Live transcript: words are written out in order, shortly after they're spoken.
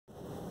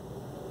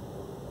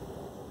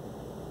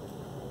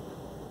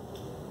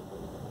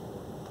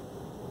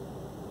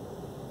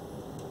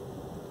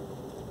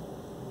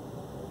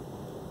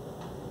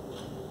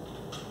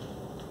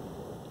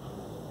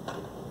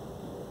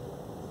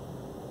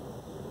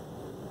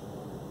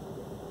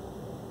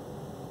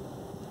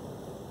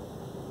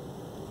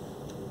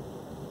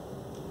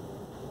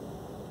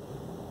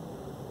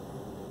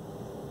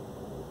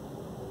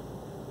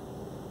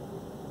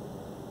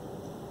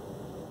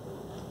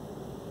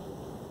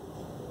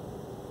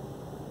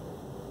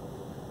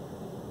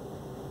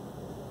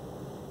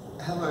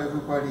Hello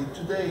everybody.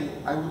 Today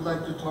I would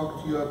like to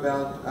talk to you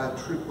about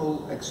triple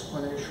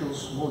exponential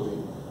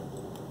smoothing.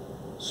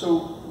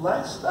 So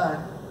last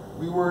time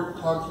we were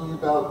talking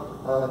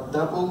about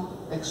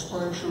double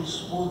exponential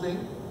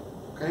smoothing.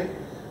 Okay.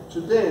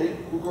 Today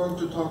we're going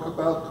to talk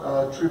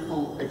about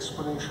triple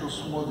exponential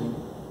smoothing.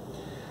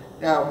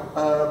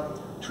 Now,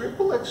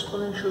 triple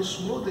exponential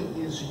smoothing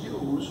is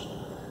used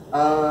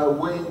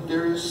when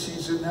there is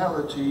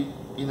seasonality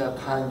in a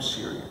time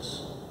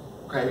series.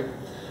 Okay.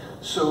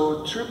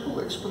 So triple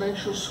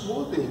exponential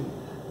smoothing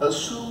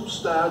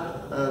assumes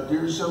that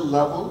there's a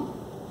level,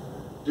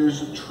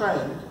 there's a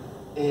trend,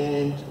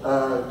 and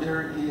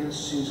there is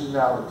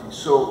seasonality.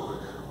 So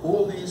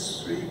all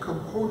these three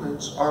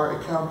components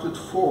are accounted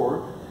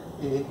for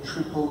in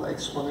triple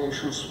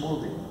exponential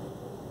smoothing.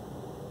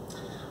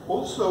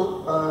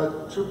 Also,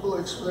 triple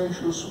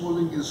exponential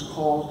smoothing is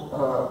called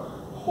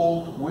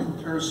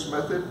Holt-Winters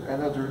method,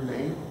 another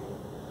name.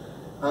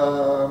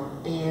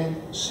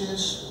 And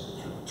since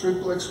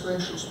triple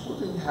exponential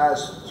smoothing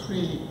has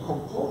three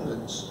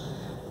components,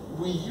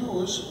 we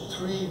use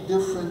three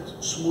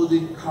different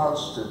smoothing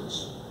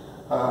constants,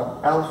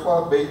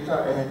 alpha,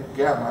 beta, and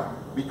gamma,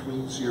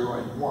 between 0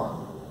 and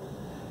 1.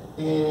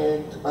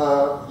 And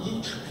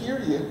each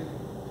period,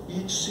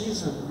 each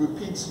season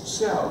repeats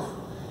itself,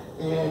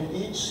 and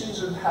each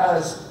season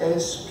has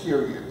S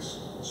periods.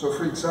 So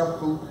for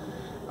example,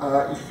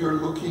 if you're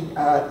looking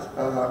at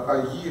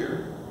a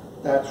year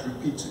that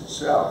repeats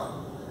itself,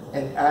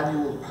 an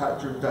annual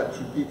pattern that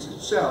repeats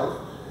itself,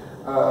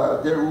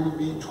 there will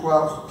be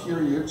 12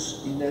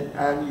 periods in an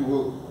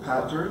annual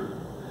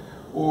pattern.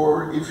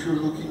 Or if you're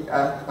looking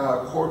at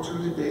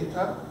quarterly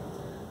data,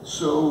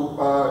 so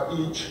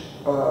each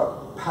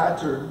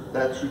pattern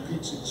that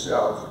repeats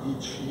itself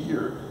each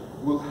year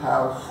will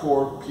have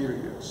 4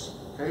 periods,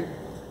 okay?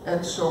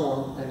 And so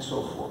on and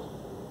so forth.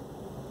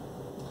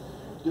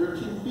 There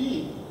can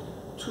be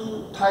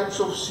two types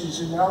of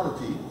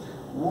seasonality.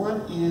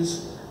 One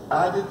is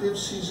additive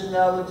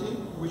seasonality,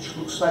 which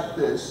looks like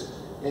this,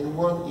 and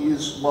one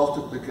is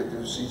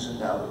multiplicative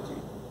seasonality.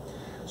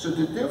 So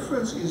the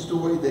difference is the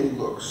way they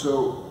look.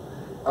 So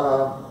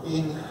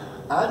in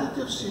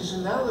additive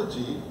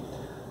seasonality,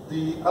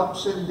 the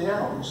ups and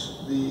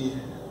downs, the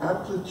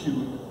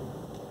amplitude,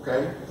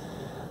 okay,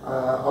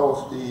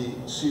 of the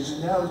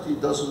seasonality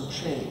doesn't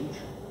change.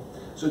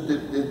 So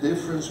the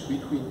difference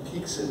between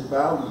peaks and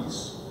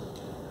valleys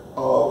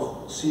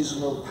of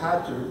seasonal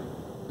pattern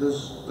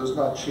does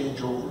not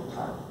change over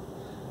time.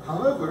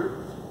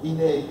 However, in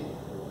a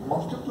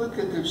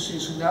multiplicative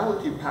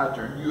seasonality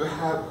pattern, you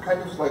have kind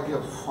of like a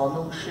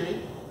funnel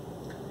shape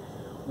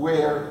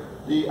where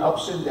the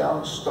ups and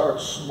downs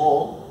start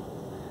small,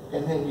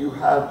 and then you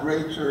have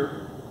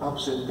greater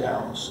ups and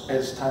downs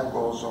as time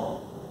goes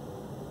on.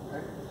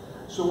 Okay?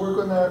 So we're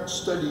going to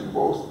study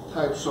both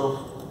types of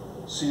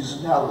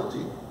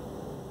seasonality.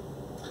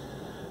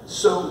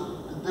 So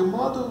the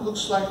model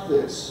looks like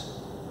this.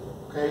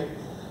 Okay?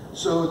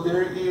 So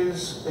there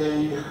is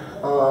a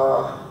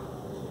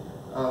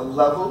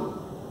level,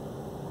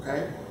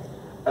 okay,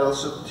 L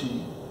sub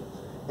t,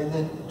 and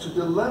then to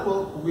the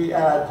level we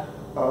add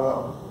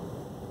a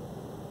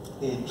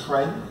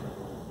trend,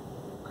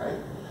 okay.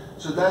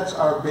 So that's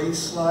our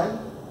baseline,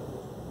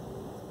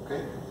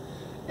 okay,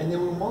 and then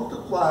we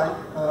multiply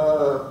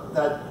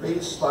that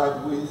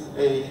baseline with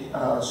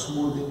a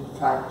smoothing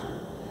factor.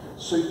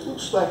 So it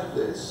looks like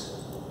this,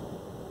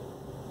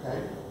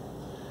 okay.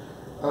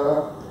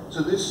 So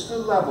this is the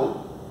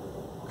level,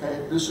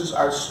 okay, this is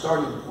our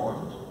starting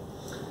point.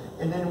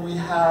 And then we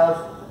have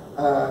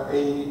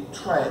a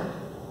trend,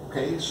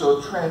 okay,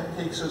 so trend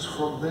takes us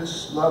from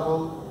this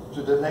level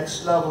to the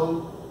next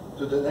level,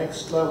 to the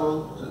next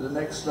level, to the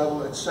next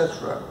level,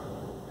 etc.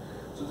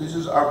 So this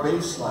is our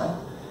baseline.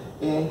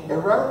 And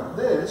around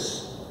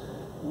this,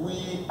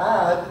 we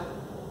add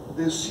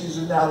this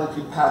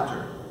seasonality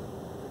pattern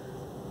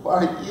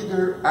by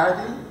either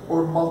adding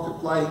or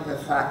multiplying a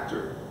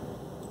factor,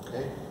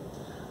 okay.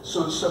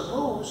 So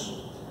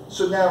suppose,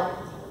 so now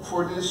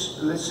for this,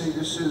 let's say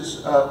this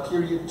is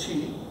period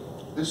t,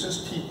 this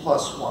is t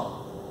plus 1,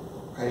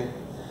 okay?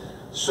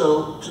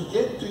 So to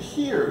get to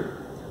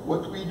here,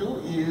 what we do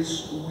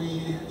is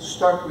we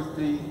start with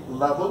the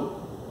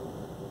level,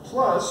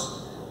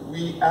 plus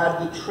we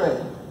add the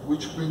trend,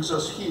 which brings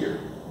us here.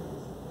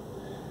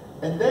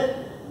 And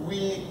then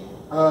we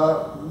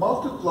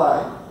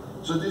multiply,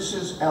 so this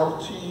is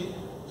LT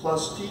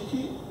plus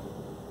TT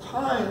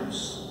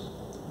times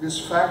this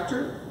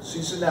factor,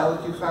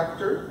 seasonality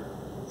factor,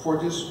 for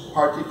this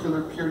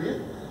particular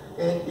period,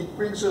 and it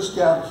brings us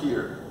down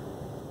here,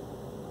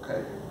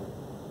 okay?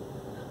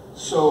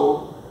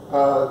 So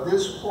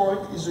this point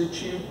is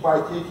achieved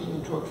by taking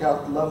into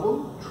account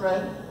level,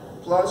 trend,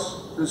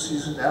 plus the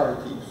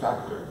seasonality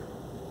factor,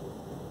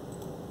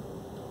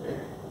 okay?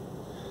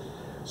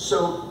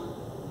 So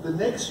the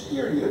next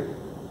period,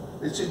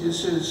 let's say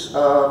this is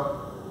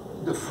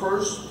the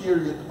first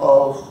period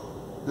of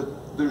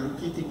the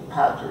repeating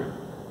pattern.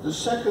 The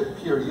second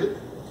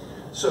period,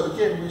 so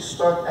again we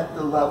start at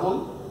the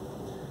level,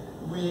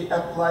 we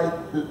apply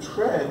the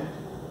trend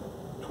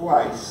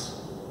twice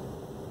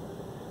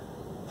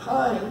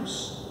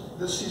times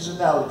the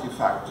seasonality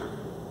factor,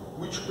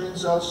 which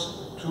brings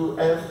us to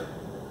f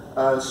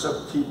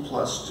sub t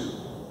plus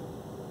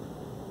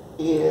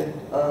 2. And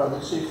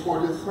let's say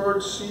for the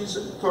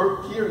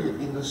third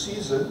period in the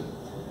season,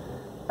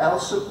 L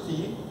sub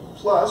t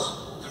plus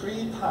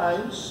 3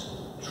 times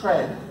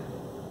trend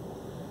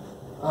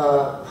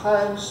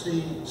times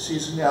the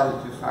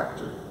seasonality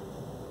factor.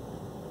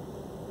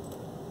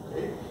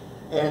 Okay?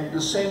 And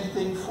the same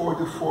thing for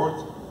the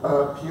fourth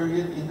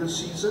period in the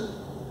season.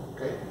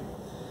 Okay?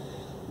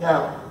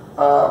 Now,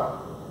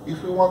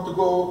 if we want to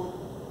go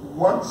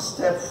one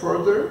step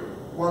further,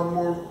 one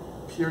more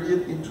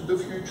period into the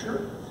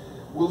future,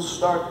 we'll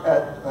start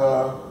at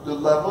the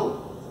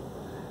level,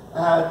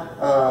 add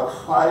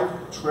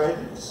 5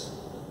 trends,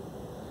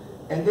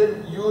 and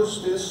then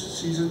use this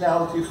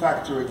seasonality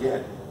factor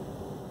again.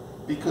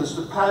 Because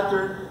the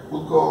pattern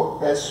will go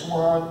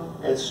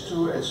S1,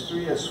 S2,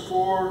 S3,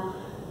 S4,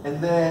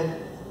 and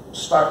then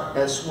start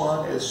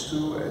S1,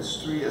 S2,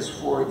 S3,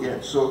 S4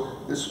 again. So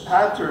this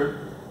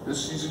pattern, the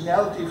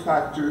seasonality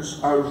factors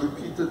are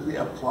repeatedly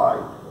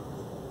applied.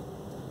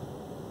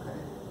 Okay.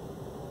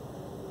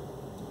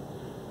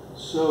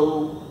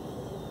 So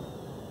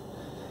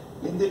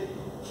in the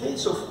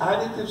case of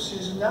additive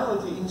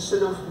seasonality,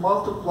 instead of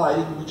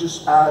multiplying, we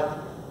just add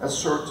a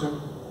certain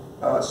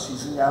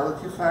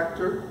seasonality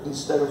factor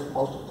instead of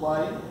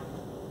multiplying.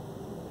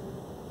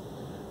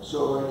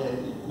 So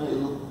it may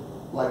look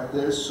like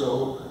this.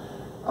 So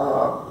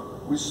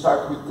we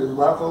start with the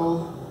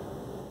level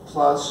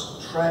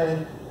plus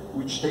trend,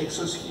 which takes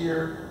us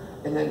here,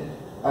 and then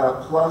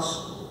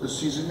plus the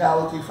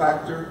seasonality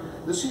factor.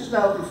 The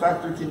seasonality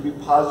factor can be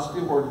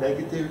positive or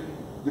negative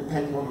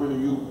depending on whether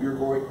you're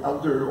going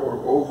under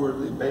or over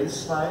the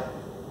baseline.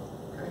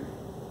 Okay.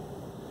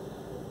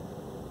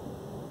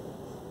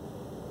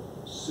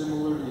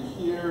 Similarly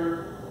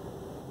here.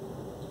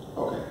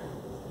 Okay.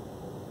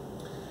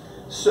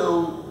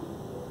 So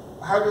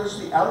how does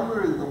the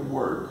algorithm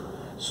work?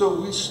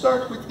 So we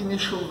start with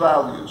initial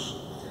values.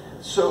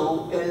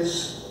 So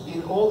as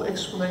in all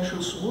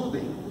exponential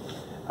smoothing,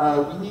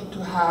 we need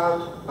to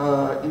have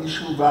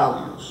initial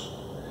values.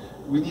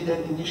 We need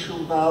an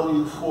initial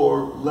value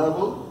for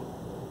level,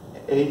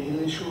 an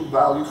initial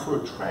value for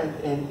trend,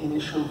 and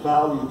initial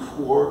value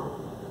for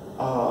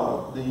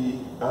the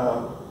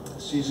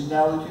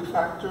seasonality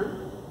factor.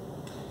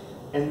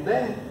 And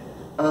then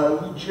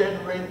we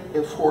generate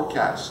a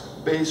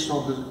forecast based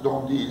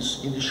on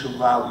these initial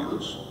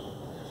values.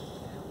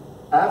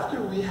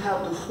 After we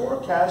have the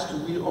forecast,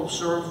 we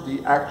observe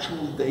the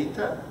actual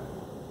data,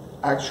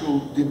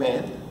 actual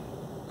demand,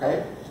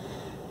 okay?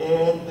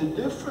 And the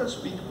difference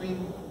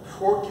between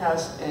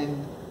forecast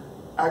and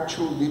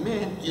actual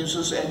demand gives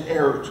us an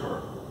error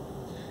term.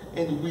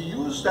 And we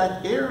use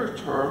that error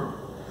term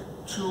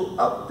to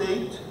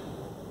update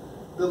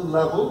the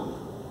level.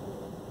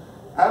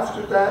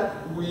 After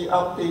that, we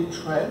update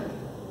trend.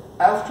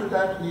 After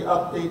that, we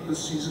update the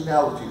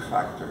seasonality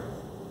factor.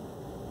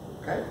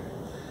 Okay?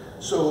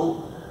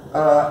 So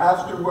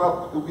after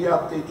we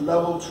update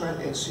level,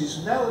 trend, and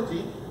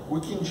seasonality, we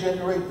can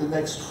generate the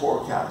next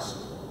forecast.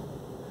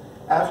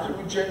 After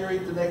we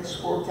generate the next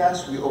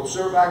forecast, we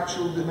observe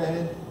actual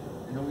demand,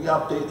 and then we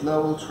update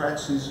level, trend,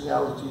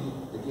 seasonality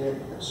again,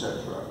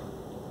 etc.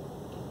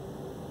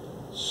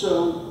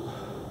 So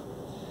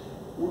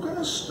we're going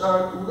to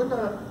start. I'm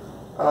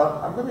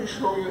going to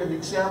show you an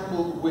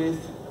example with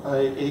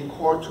a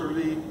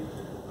quarterly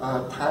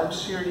time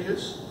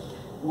series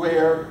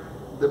where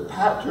the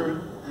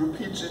pattern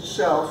repeats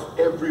itself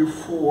every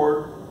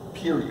 4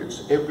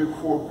 periods. Every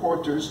 4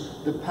 quarters,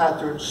 the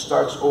pattern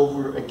starts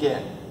over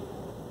again.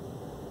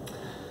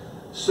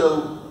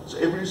 So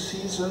every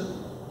season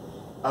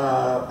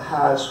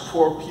has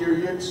 4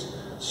 periods.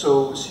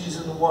 So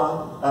season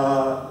 1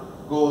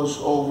 goes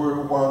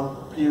over one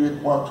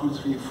period, 1, 2,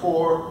 3,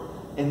 4,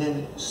 and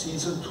then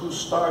season 2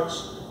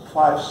 starts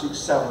 5, 6,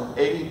 7,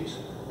 8,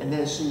 and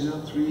then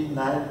season 3,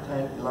 9,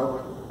 10,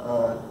 11,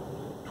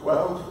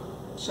 12,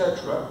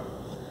 etc.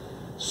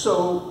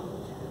 So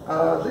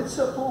let's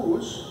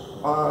suppose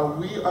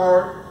we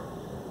are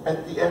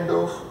at the end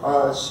of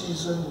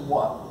season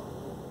 1.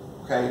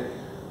 Okay.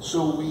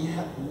 So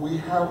we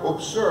have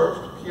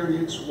observed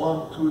periods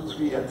 1, 2,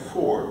 3, and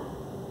 4.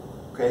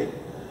 Okay.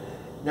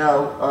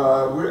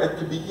 Now we're at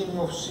the beginning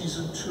of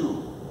season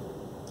 2.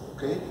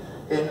 Okay.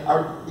 And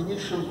our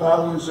initial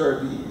values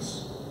are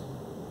these.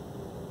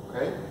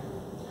 Okay.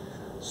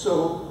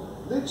 So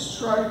let's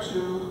try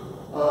to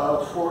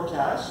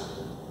forecast.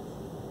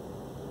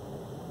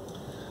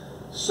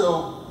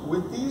 So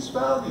with these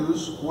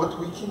values, what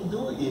we can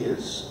do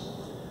is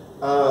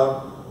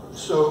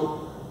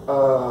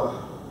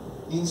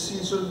in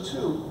season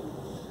 2,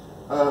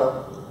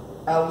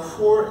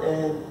 L4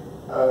 and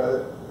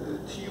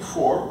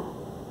T4,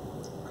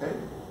 okay,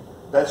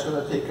 that's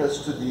going to take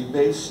us to the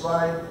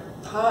baseline,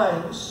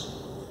 times,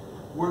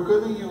 we're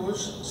going to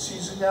use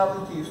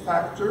seasonality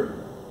factor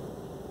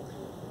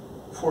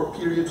for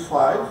period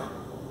 5,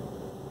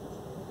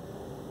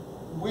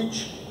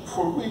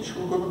 for which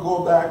we're going to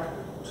go back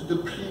to the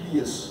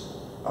previous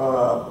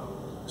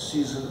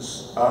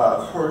season's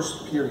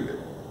first period.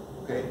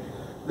 Okay,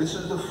 this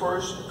is the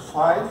first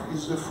 5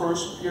 is the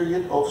first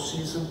period of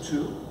season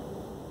 2.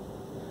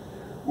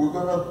 We're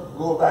going to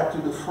go back to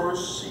the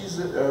first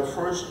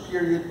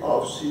period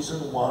of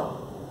season 1,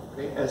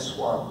 okay,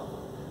 S1.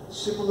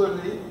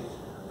 Similarly,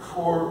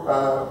 for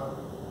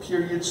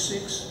period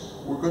 6,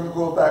 we're going to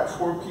go back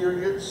 4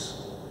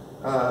 periods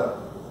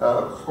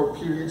for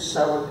periods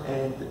 7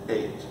 and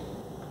 8.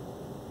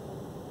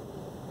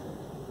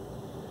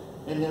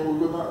 And then we're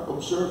going to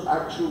observe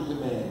actual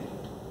demand.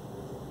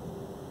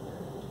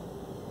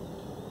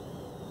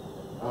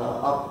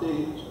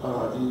 Update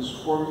these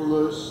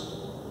formulas.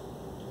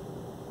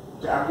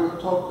 Okay, I'm going to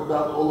talk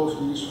about all of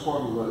these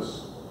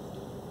formulas.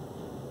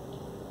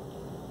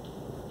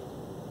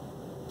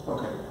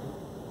 Okay.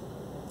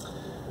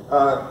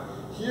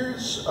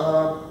 Here's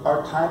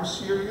our time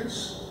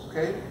series.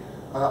 Okay.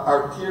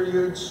 Our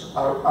periods,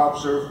 our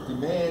observed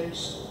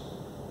demands.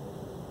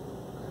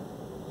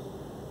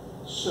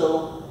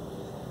 So,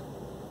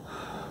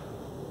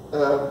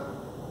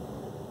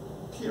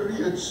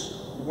 periods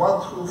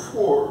 1 through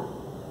 4,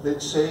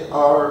 let's say,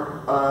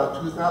 are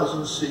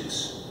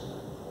 2006.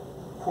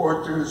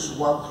 Quarters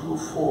 1 through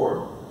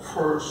 4,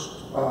 first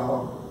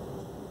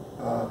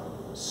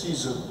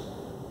season,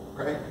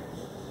 right?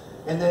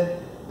 And then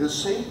the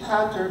same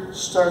pattern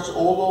starts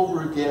all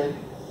over again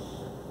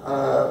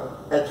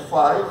at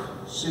 5,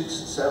 6,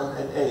 7,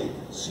 and 8,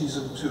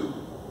 season 2,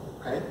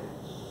 okay?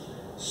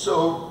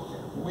 So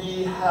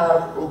we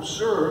have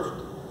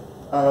observed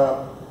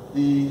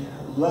the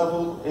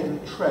level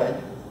and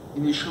trend,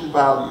 initial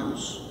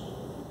values,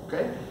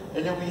 okay?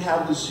 And then we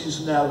have the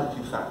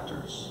seasonality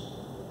factors.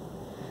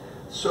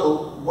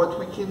 So what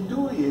we can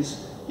do is,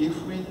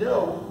 if we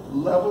know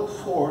level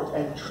 4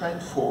 and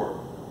trend 4,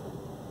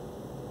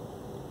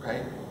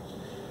 okay,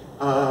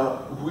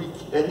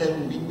 and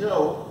then we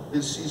know the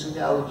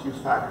seasonality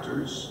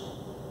factors,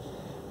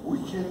 we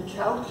can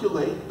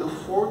calculate the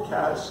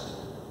forecast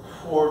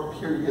for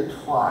period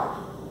 5.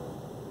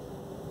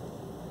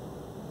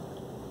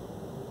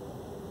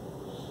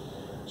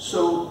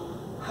 So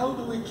how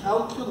do we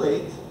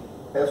calculate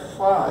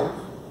F5,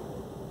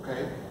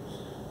 okay?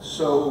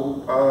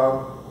 So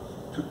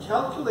to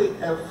calculate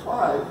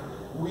F5,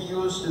 we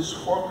use this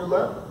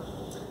formula.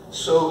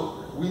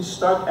 So we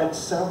start at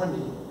 70,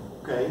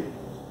 okay,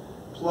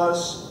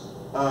 plus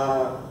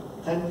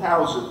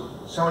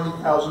 10,000,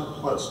 70,000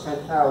 plus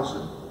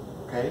 10,000,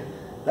 okay?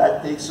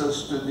 That takes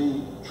us to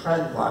the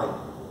trend line,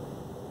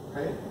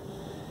 okay?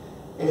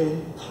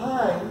 And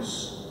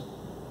times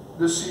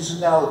the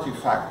seasonality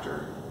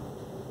factor,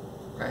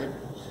 okay?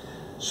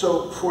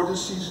 So for the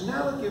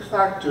seasonality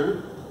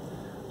factor,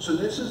 so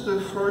this is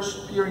the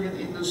first period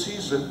in the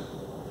season.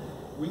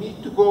 We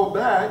need to go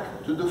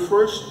back to the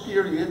first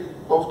period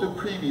of the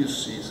previous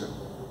season,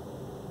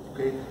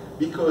 okay?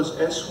 Because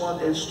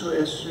S1, S2,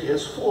 S3,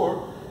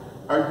 S4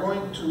 are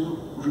going to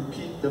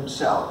repeat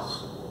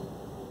themselves,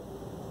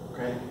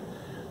 okay?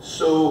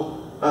 So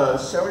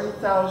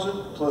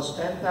 70,000 plus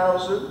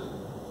 10,000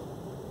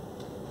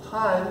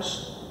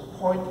 times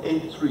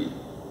 0.83,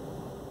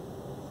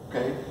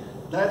 okay?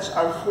 That's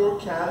our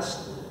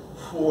forecast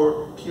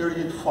for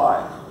period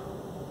 5.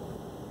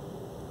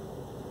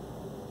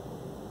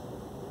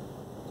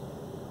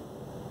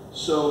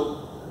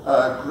 So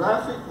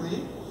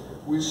graphically,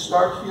 we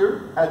start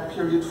here at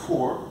period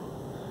 4.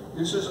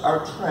 This is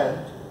our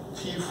trend,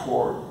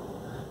 T4.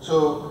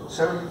 So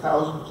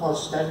 70,000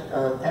 plus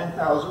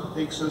 10,000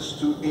 takes us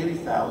to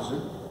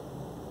 80,000.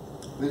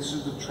 This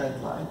is the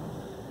trend line.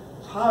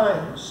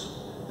 Times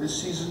the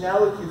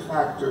seasonality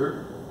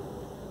factor,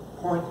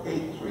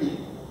 0.83,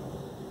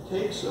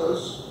 takes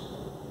us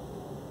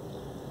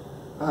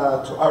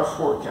to our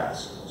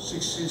forecast,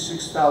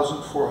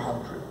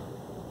 66,400.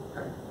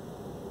 Okay.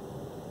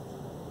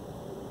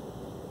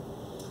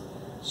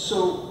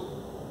 So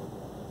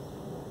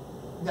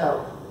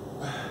now,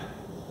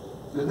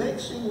 the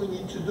next thing we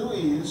need to do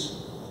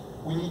is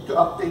we need to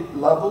update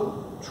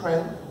level,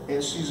 trend,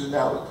 and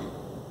seasonality.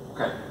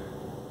 Okay.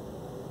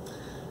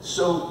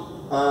 So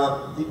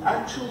the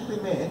actual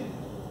demand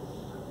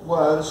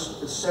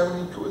was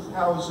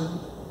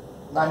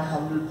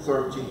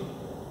 72,913.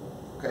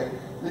 Okay.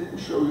 Let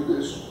me show you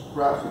this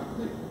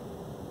graphically.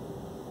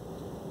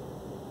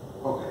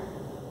 Okay.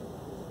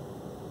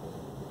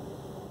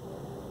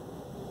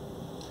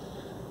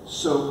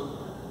 So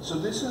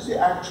this is the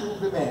actual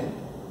demand,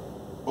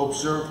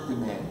 observed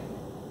demand,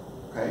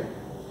 okay?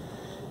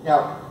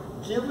 Now,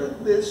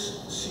 given this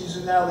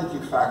seasonality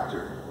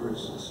factor, where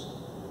is this?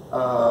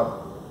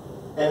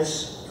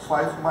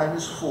 S5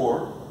 minus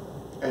 4,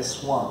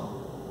 S1,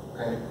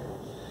 okay?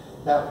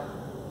 Now,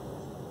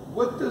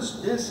 what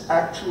does this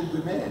actual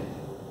demand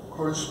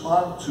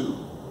correspond to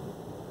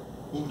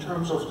in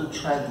terms of the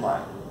trend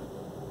line,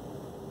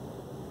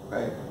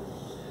 okay?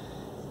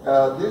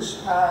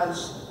 This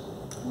has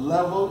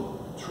level,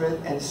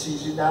 trend, and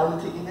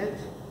seasonality in it.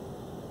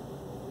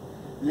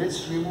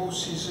 Let's remove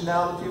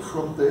seasonality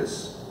from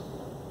this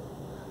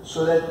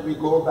so that we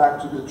go back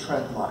to the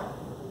trend line.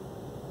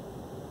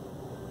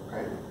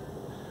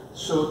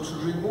 So to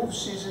remove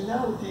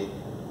seasonality,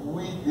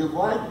 we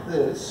divide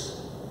this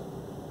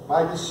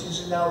by the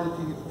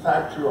seasonality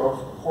factor of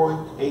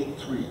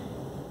 0.83.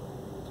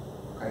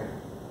 Okay.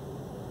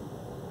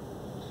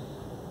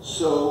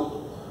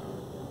 So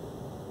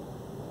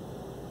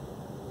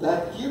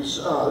that gives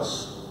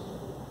us,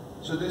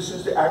 so this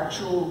is the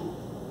actual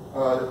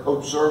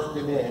observed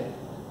demand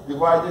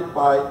divided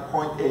by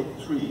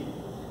 0.83.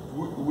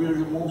 We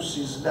remove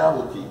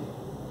seasonality.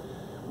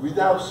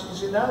 Without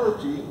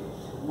seasonality,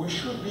 we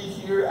should be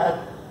here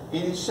at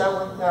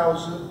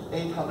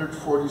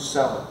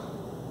 87,847.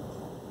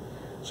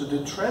 So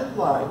the trend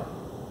line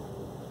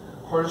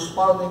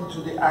corresponding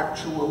to the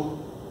actual,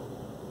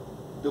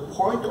 the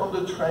point on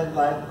the trend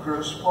line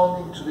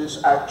corresponding to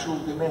this actual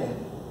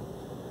demand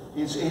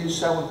is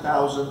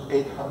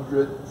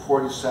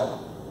 87,847.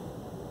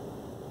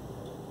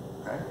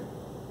 Okay?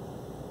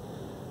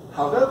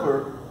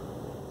 However,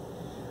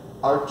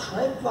 our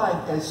trend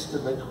line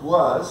estimate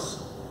was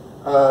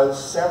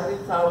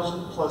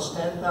 70,000 plus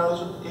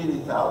 10,000,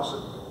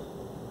 80,000.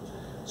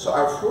 So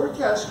our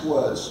forecast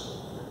was,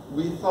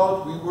 we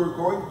thought we were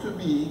going to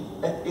be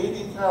at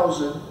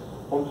 80,000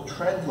 on the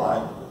trend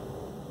line.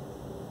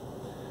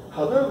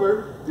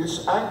 However,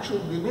 this actual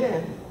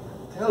demand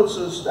tells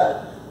us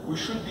that we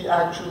should be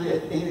actually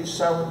at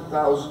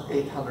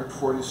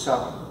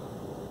 87,847.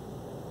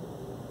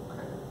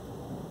 Okay.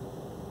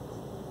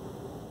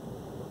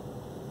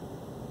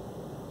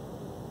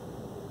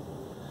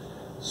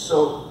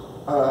 So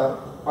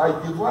by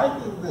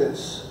dividing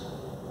this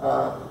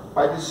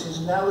by the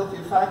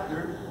seasonality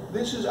factor,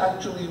 this is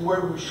actually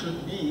where we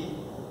should be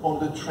on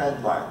the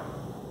trend line.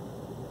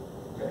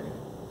 Okay.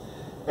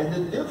 And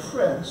the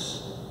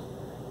difference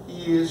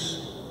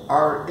is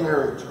our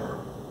error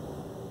term.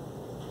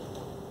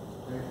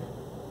 Okay.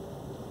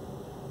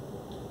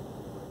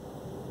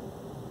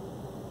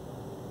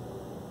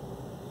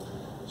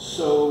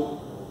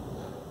 So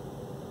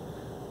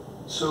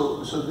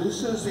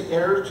this is the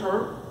error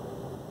term.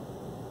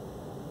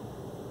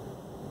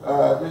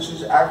 This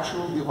is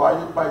actual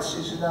divided by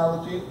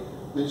seasonality.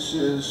 This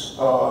is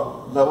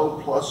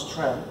level plus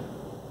trend.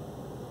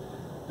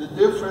 The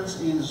difference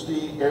is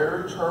the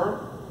error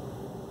term.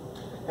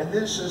 And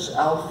this is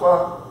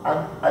alpha.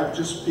 I've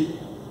just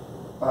picked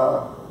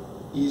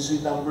easy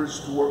numbers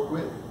to work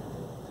with.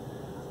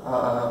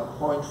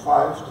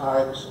 0.5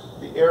 times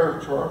the error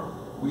term.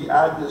 We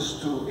add this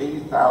to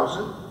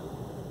 80,000.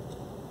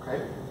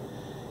 Okay?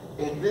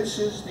 And this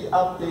is the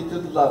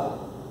updated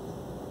level.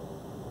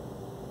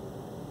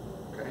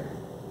 Okay?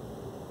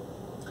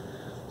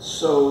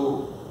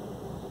 So,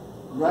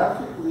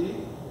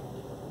 graphically,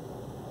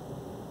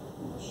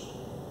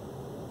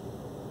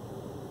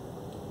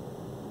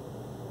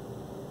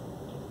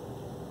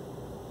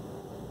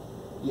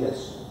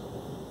 yes.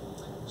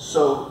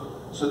 So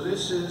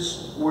this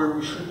is where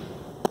we should,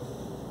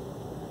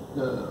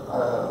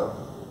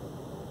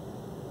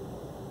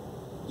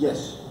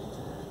 yes.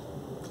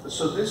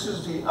 So this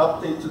is the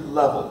updated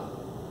level.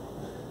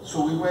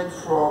 So we went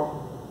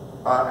from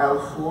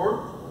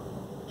L4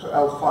 to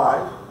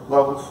L5,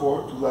 level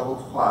 4 to level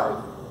 5,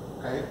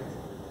 okay?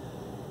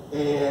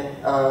 And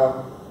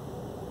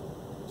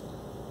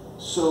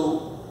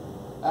so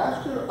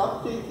after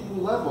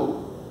updating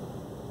level,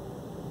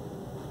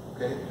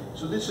 okay,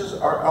 so this is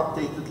our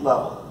updated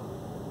level.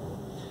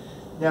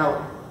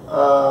 Now,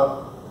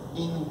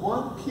 in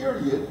one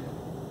period,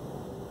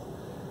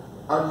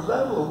 our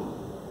level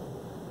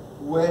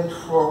went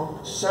from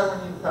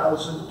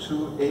 70,000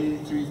 to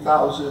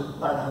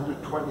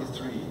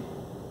 83,923.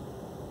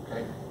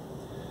 Okay?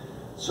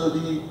 So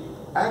the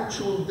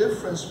actual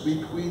difference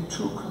between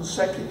two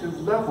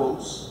consecutive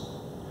levels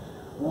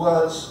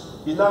was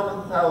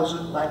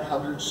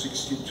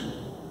 11,962.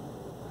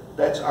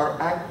 That's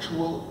our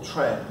actual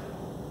trend.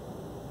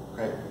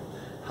 Okay?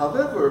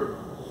 However,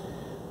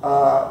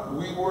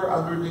 we were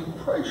under the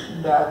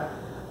impression that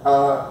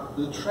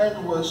the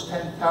trend was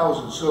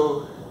 10,000.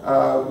 So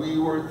we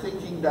were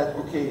thinking that,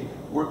 okay,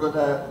 we're going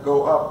to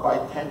go up by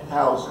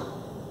 10,000.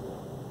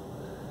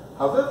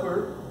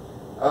 However,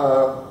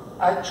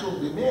 actual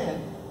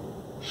demand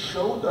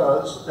showed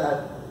us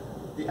that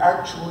the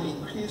actual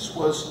increase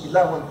was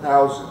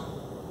 11,000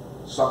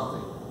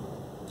 something.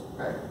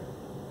 Okay?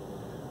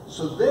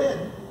 So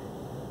then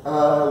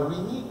we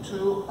need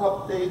to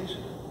update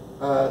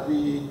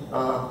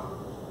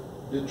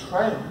the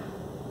trend.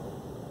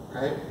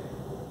 Okay?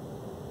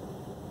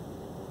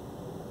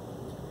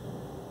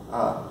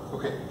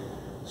 Okay,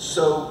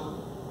 so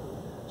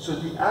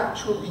the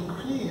actual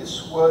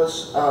increase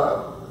was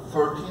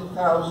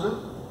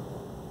 13,000,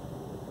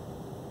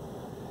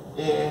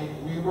 and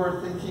we were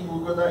thinking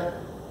we're going to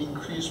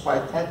increase by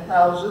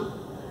 10,000.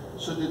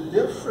 So the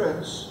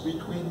difference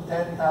between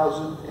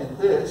 10,000 and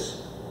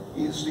this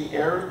is the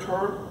error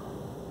term,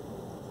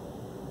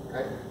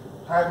 okay,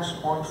 times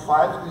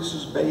 0.5. This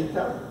is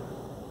beta.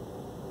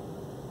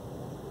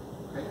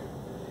 Okay,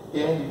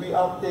 and we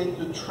update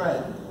the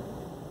trend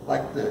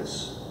like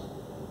this,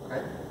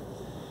 okay?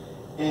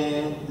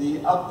 And the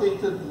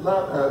updated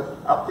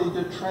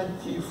trend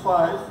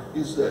T5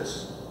 is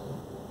this,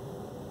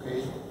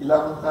 okay,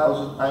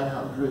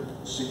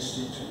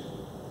 11,962.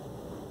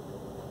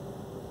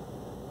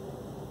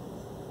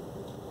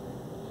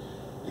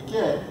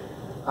 Again,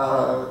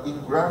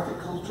 in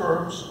graphical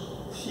terms,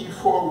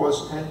 T4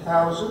 was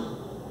 10,000.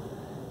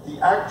 The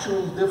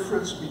actual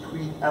difference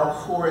between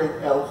L4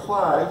 and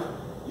L5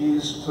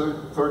 is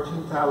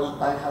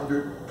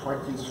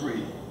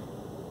 13,923.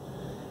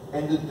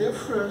 And the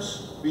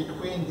difference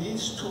between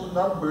these two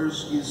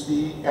numbers is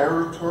the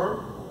error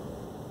term,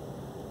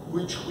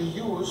 which we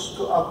use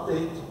to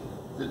update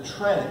the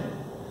trend.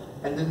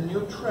 And the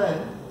new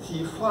trend,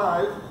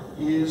 T5,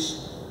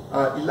 is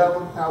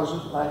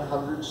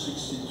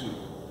 11,962.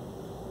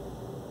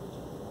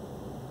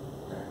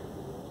 Okay.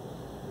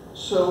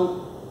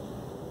 So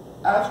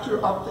after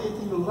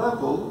updating the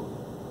level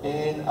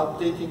and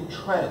updating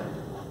trend,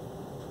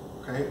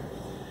 okay,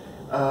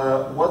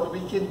 what we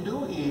can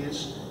do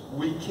is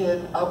we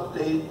can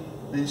update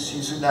the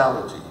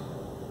seasonality.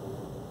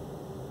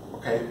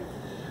 Okay,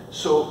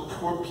 so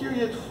for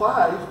period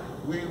 5,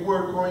 we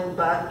were going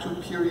back to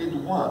period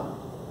 1.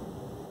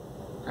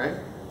 Okay,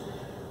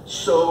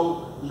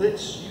 so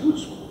let's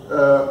use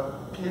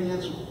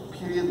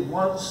period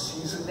 1's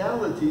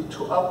seasonality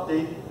to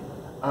update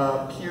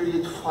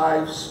period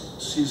 5's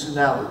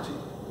seasonality.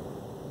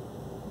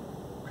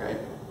 Okay,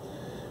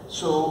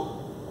 so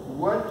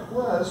what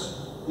was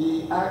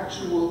the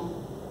actual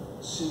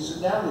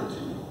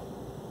seasonality?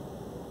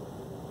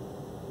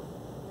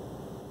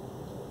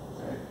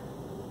 Okay,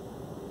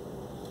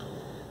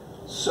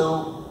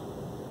 so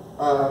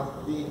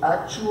the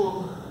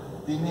actual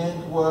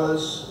demand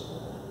was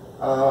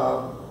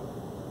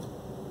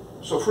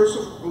so first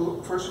of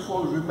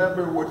all,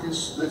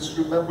 let's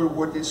remember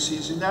what is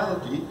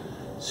seasonality.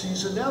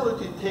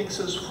 Seasonality takes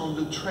us from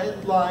the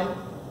trend line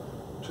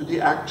to the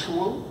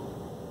actual.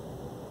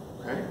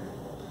 Okay.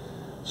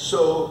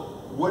 So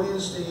what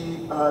is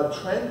the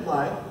trend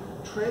line?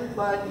 Trend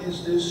line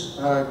is this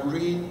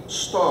green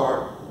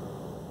star,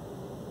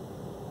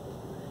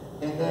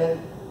 and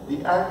then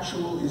the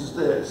actual is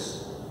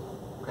this.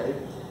 Okay.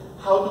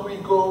 How do we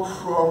go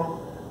from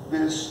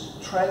this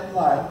trend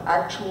line,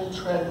 actual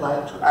trend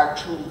line, to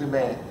actual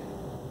demand?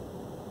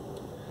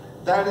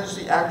 That is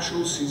the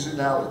actual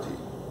seasonality.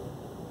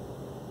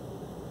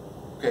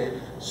 Okay,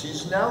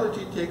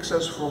 seasonality takes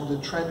us from the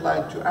trend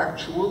line to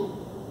actual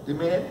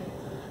demand.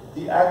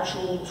 The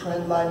actual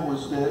trend line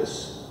was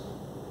this,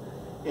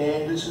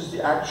 and this is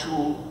the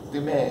actual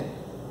demand.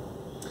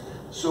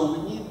 So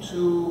we need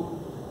to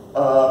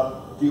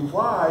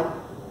divide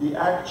the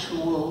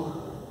actual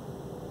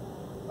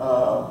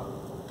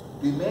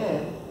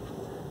demand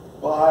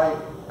by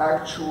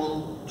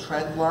actual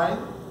trend line.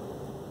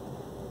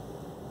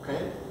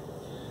 Okay,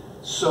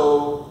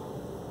 so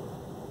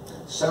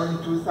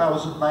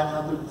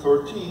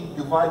 72,913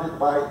 divided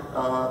by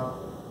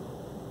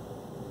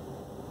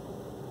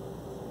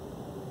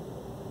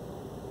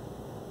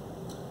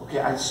okay,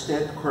 I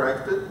stand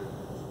corrected.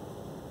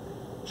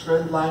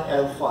 Trend line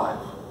L5.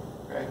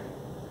 Okay,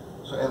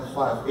 so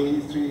L5,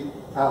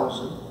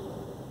 83,000.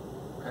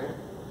 Okay,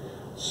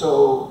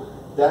 so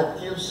that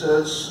gives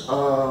us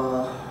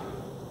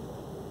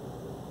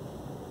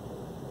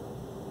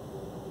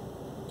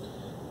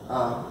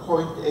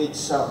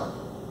 0.87.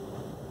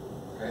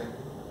 Okay,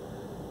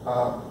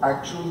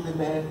 actual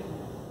demand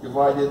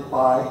divided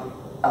by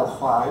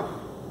L5.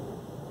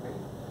 Okay.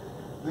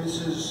 This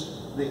is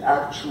the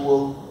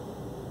actual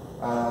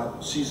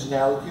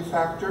seasonality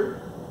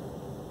factor.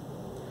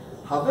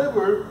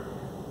 However,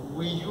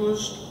 we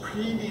used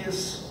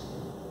previous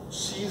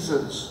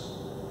seasons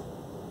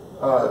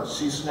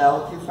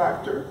seasonality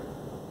factor,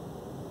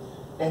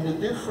 and the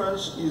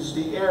difference is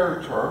the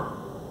error term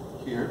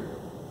here,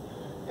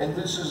 and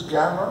this is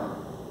gamma.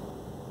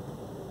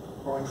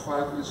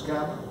 0.5 is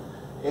gamma,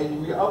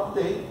 and we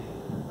update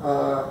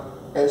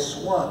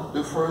S1,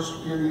 the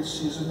first period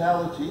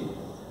seasonality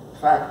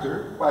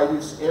factor, by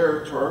this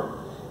error term,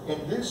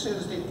 and this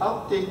is the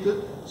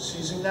updated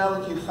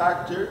seasonality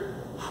factor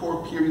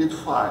for period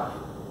 5.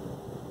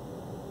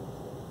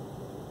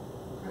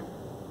 Okay.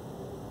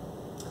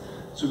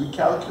 So we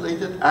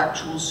calculated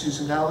actual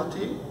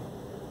seasonality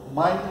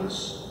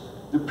minus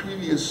the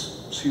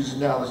previous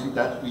seasonality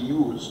that we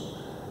used.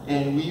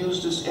 And we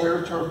use this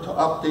error term to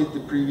update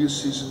the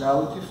previous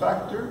seasonality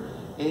factor,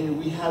 and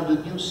we have the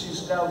new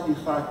seasonality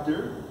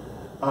factor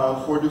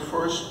for the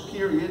first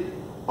period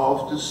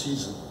of the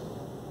season.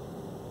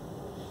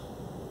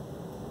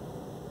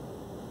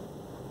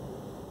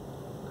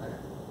 Okay.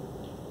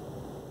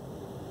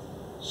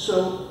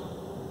 So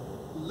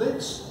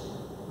let's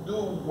do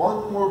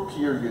one more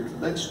period.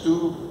 Let's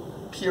do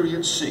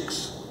period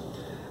 6.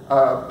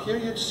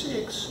 Period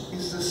 6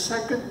 is the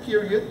second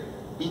period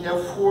in a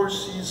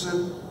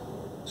four-season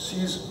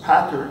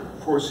pattern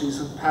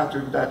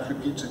that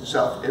repeats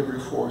itself every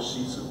 4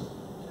 seasons.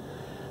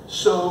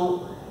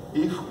 So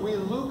if we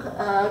look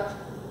at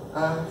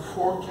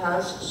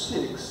forecast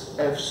 6,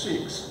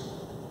 F6,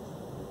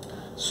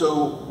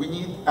 so we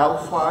need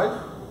L5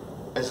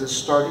 as a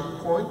starting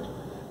point,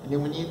 and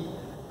then we need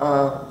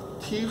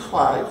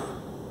T5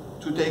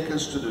 to take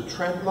us to the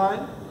trend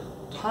line,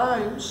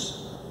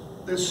 times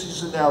the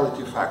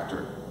seasonality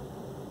factor.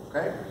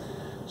 Okay?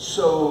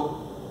 So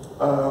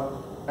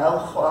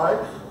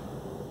L5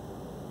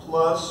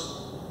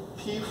 plus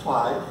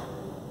T5,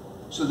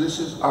 so this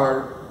is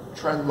our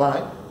trend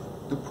line,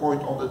 the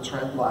point on the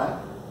trend line,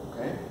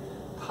 okay,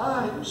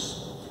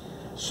 times,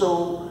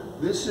 so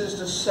this is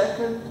the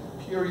second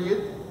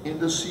period in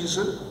the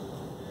season,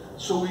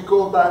 so we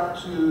go back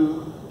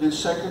to the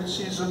second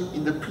season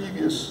in the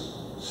previous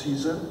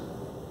season,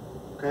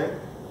 okay,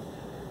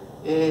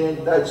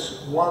 and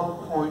that's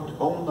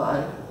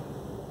 1.09,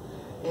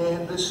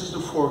 and this is the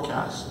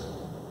forecast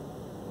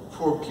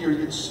for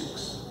period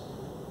 6,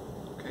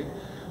 okay,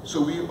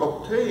 so we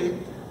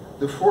obtained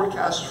the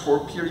forecast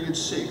for period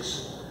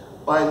 6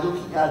 by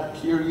looking at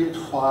period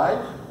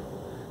 5,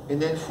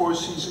 and then for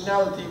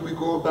seasonality we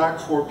go back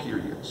 4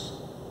 periods.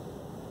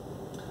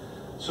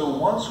 So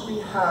once we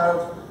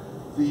have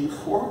the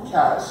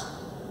forecast,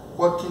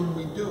 what can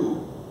we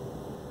do?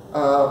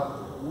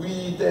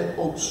 We then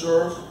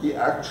observe the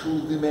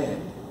actual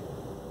demand.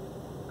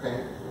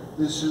 Okay,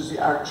 this is the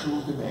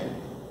actual demand.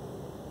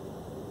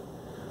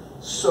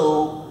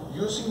 So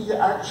using the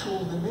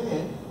actual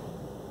demand,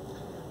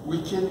 we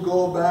can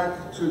go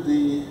back to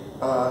the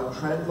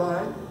trend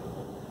line.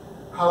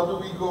 How do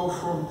we go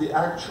from the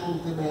actual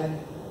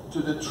demand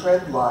to the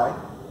trend line?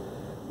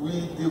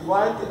 We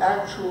divide the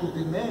actual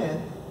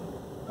demand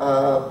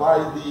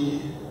by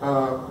the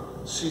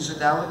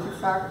seasonality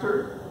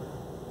factor.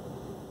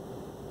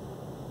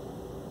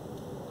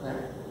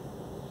 Okay.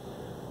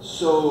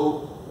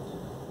 So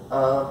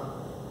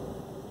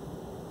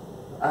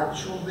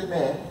actual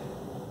demand,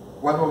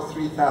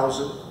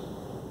 103,000,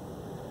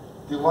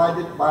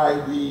 divided by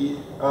the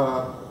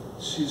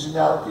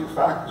seasonality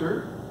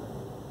factor,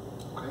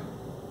 okay,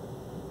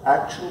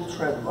 actual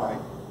trend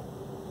line.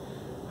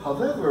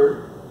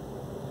 However,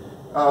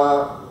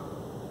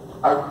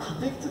 our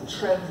predicted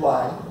trend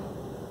line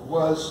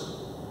was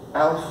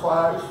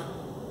L5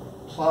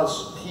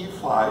 plus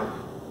T5.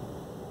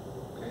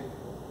 Okay.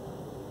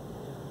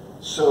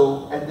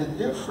 So, and the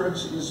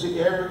difference is the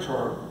error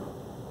term.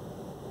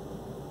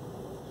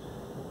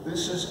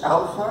 This is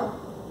alpha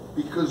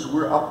because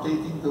we're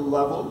updating the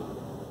level.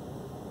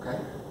 Okay.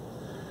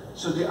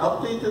 So the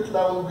updated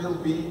level will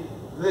be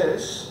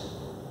this,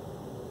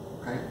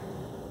 okay,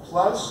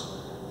 plus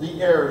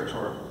the error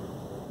term.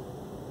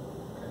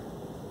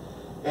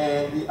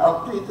 And the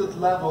updated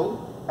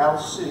level,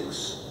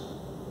 L6,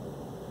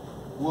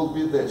 will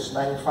be this,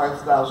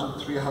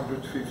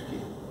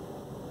 95,350.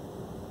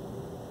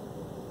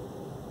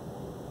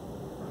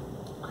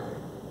 Okay.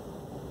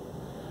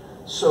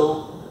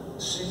 So,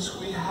 since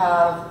we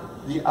have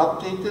the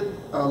updated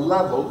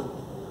level,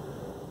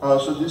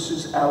 so this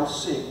is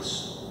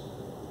L6,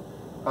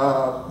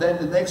 then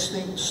the next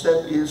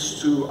step is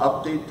to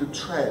update the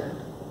trend.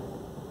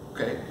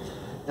 Okay.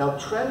 Now,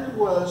 trend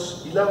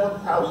was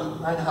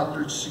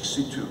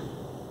 11,962,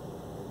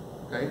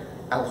 okay,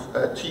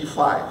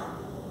 T5.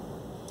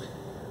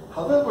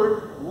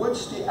 However,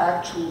 what's the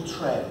actual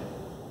trend?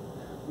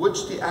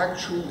 What's the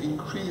actual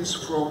increase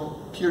from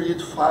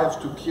period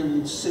 5 to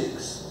period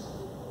 6?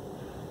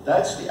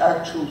 That's the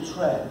actual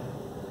trend.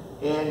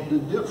 And the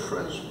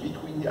difference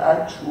between the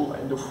actual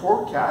and the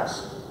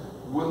forecast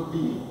will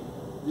be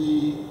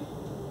the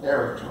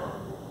error term.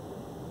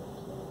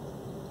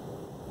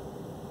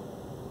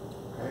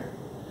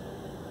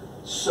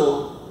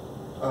 So,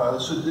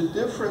 so the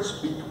difference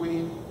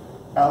between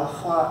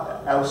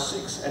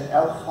L6 and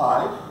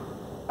L5,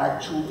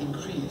 actual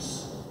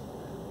increase,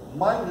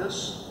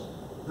 minus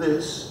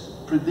this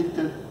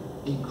predicted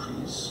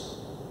increase,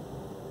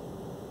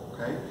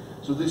 okay?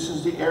 So this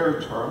is the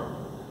error term,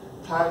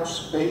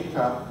 times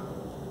beta.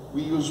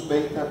 We use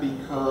beta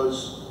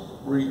because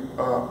we're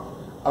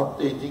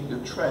updating the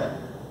trend,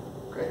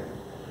 okay?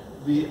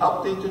 The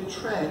updated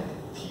trend,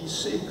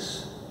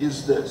 T6,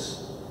 is this.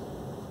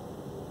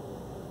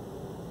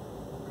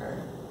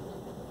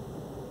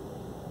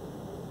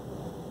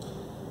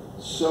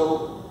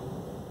 So,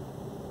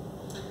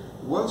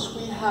 once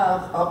we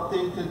have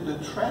updated the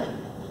trend,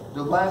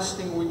 the last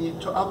thing we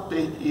need to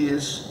update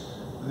is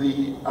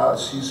the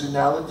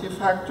seasonality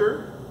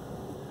factor.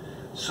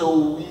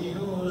 So we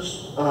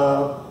use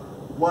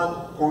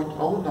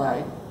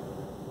 1.09,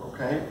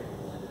 okay?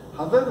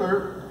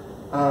 However,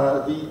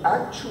 the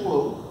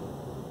actual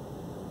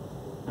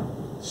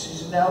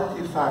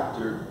seasonality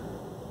factor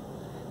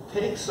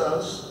takes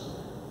us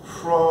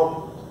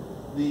from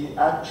the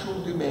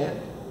actual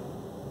demand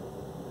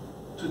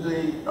to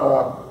the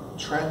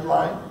trend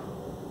line.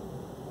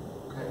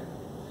 Okay.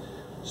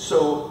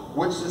 So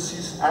what's the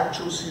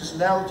actual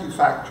seasonality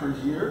factor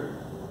here?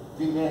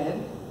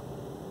 Demand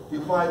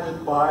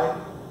divided by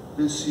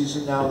the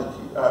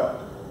seasonality.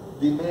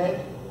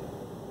 Demand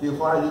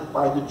divided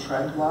by the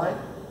trend line.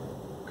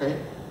 Okay.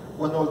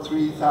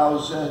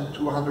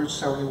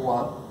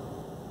 103,271.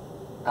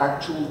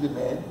 Actual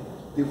demand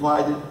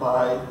divided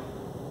by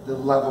the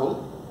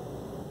level.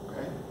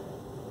 Okay.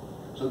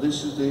 So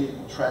this is the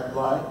trend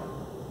line.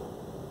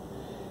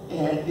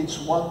 And it's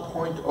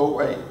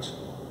 1.08.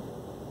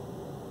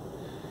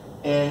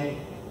 and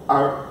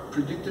our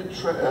predicted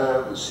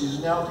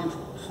seasonality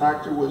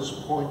factor was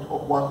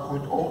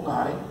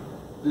 1.09.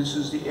 This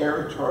is the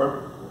error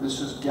term. This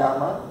is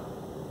gamma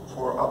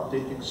for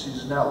updating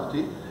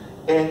seasonality.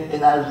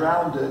 And I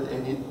rounded,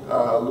 and it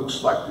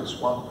looks like this,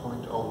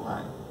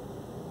 1.09.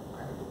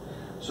 Okay.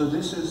 So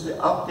this is the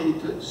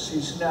updated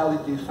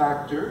seasonality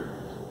factor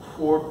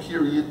for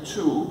period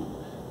 2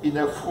 in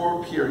a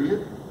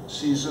 4-period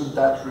season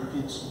that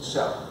repeats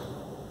itself.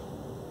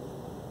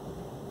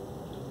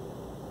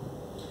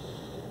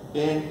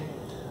 And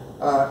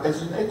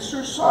as an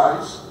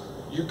exercise,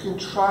 you can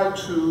try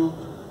to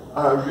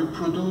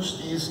reproduce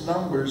these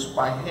numbers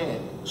by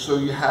hand, so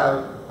you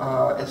have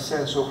a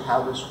sense of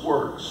how this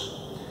works.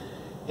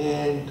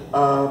 And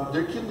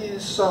there can be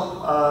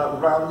some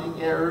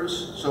rounding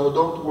errors, so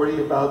don't worry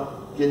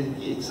about getting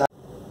the exact.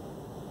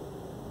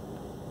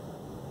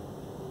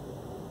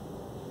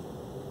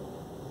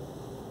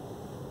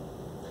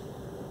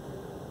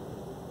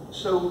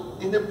 So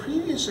in the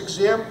previous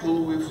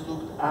example, we've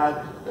looked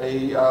at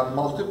a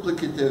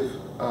multiplicative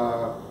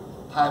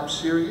time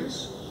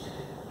series.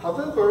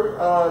 However,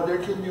 there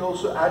can be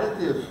also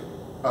additive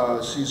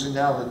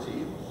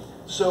seasonality.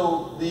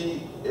 So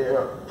the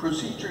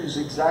procedure is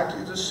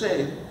exactly the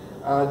same.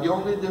 The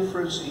only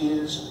difference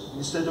is,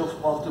 instead of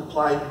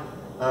multiplying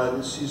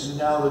the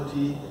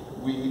seasonality,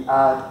 we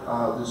add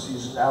the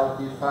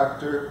seasonality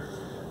factor.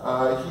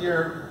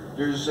 Here,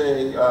 there's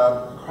a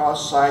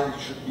cross sign. It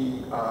should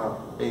be a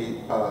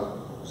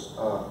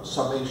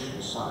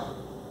summation sign.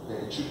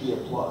 It should be a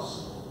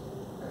plus.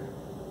 Okay.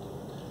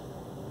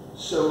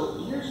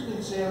 So here's an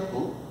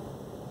example.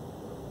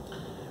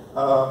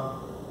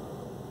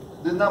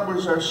 The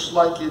numbers are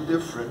slightly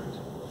different.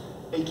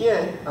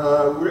 Again,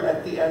 we're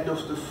at the end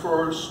of the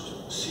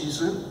first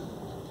season.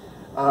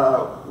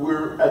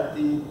 We're at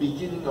the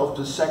beginning of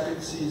the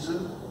second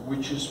season,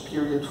 which is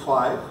period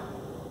 5.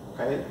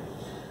 Okay.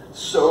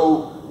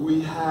 So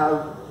we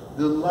have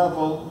the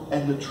level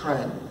and the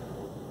trend.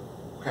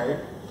 Okay.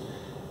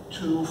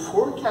 To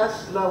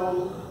forecast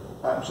level,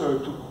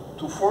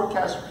 to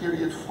forecast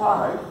period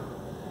 5,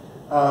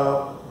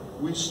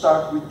 we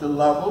start with the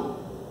level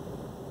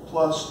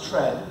plus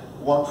trend,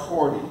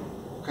 140.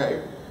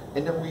 Okay.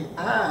 And then we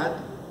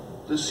add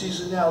the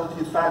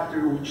seasonality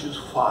factor, which is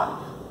 5.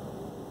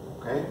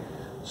 Okay.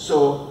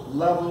 So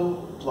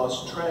level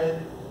plus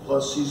trend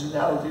plus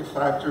seasonality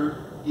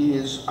factor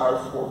is our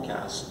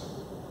forecast.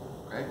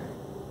 Okay.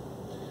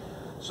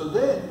 So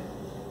then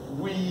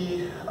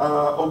we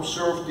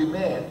observe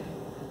demand.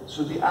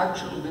 So the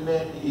actual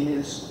demand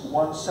is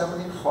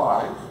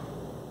 175.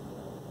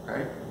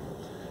 Okay.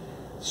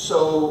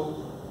 So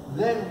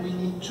then we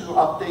need to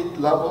update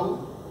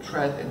level,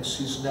 trend, and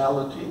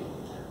seasonality.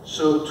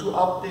 So to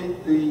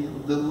update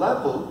the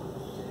level,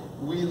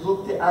 we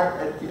look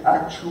at the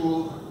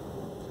actual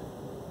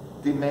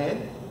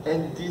demand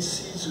and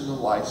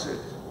deseasonalize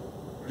it.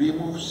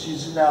 Remove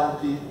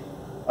seasonality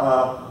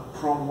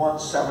from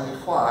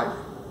 175.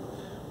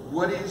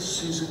 What is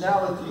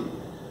seasonality?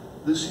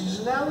 The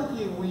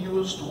seasonality we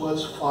used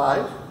was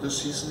 5, the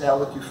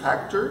seasonality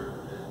factor.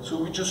 So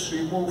we just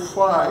remove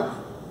 5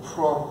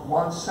 from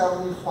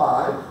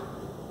 175.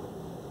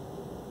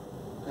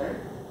 Okay.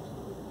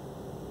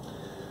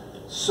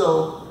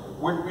 So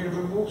when we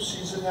remove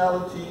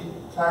seasonality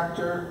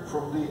factor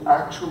from the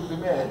actual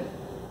demand,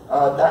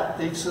 that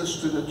takes us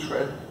to the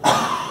trend.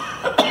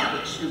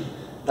 Excuse me.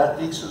 That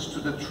takes us to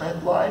the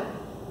trend line.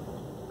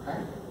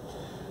 Okay.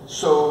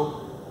 So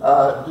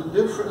the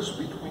difference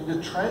between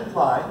the trend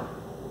line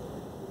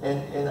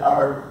and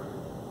our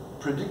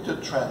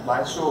predicted trend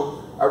line.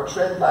 So our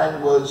trend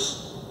line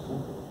was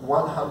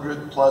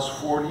 100 plus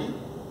 40.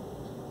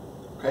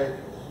 Okay.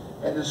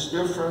 And this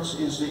difference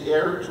is the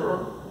error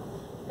term.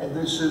 And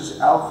this is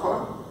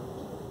alpha.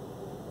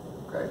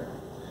 Okay.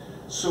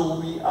 So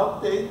we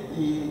update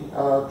the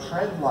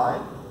trend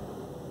line,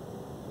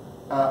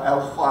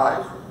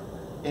 L5,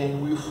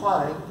 and we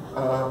find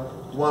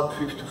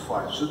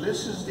 155. So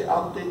this is the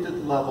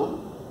updated level,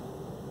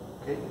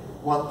 okay,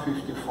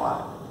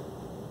 155.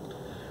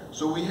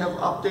 So we have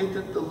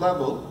updated the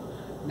level.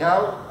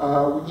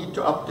 Now we need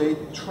to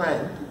update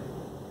trend,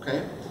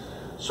 okay.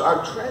 So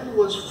our trend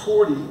was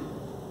 40,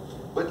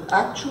 but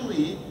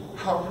actually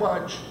how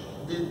much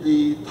did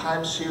the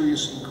time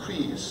series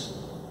increase?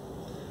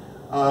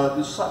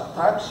 The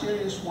time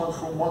series went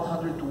from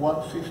 100 to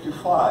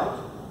 155,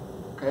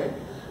 okay?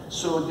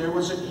 So there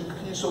was an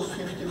increase of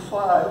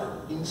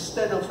 55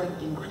 instead of an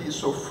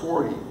increase of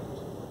 40.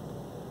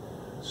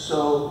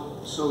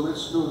 So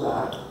let's do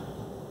that.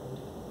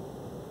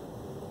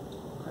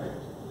 Okay.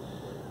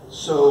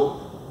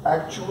 So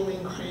actual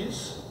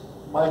increase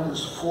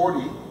minus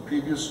 40,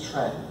 previous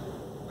trend.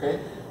 Okay.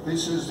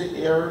 This is the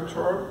error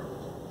term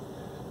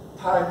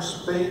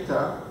times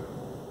beta.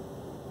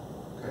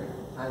 Okay,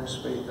 times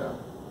beta.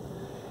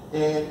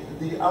 And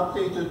the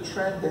updated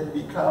trend then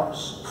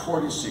becomes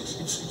 46.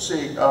 It's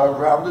a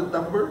rounded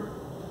number,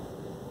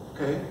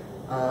 okay,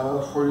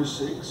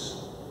 46.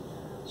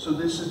 So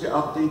this is the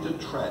updated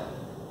trend.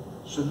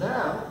 So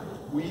now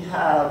we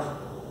have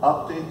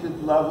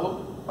updated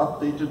level,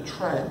 updated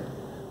trend.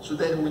 So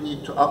then we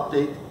need to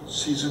update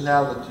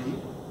seasonality.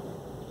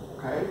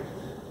 Okay,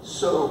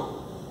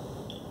 so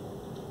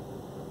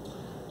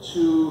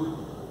to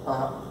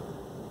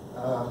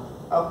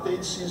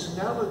update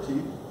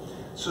seasonality.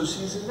 So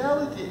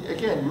seasonality,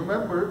 again,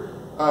 remember,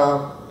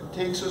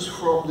 takes us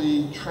from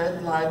the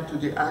trend line to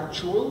the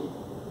actual.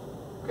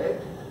 Okay,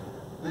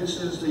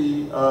 this is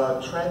the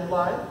trend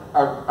line,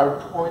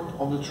 our point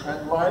on the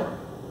trend line,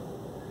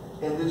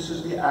 and this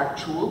is the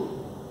actual.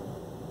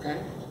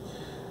 Okay,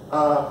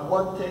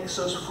 what takes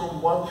us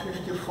from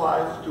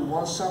 155 to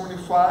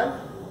 175?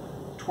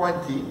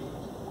 20.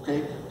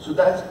 Okay, so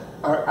that's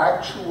our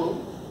actual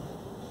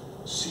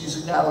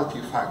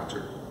seasonality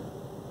factor.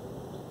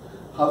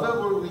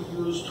 However, we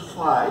used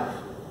 5,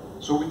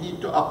 so we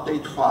need to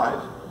update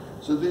 5.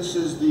 So this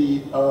is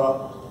the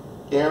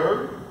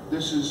error,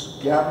 this is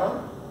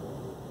gamma,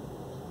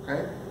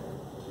 okay?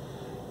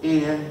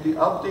 And the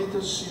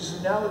updated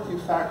seasonality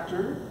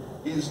factor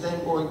is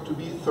then going to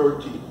be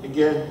 30.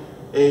 Again,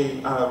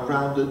 a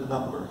rounded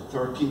number,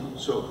 30.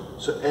 So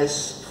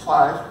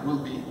S5 will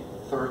be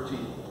 30.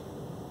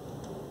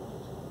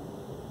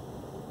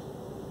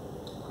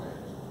 Okay.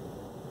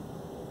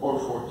 Or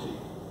 40.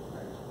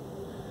 Okay.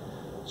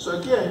 So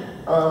again,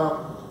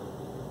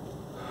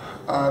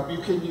 you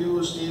can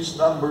use these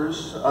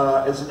numbers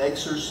as an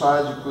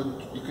exercise.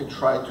 You can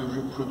try to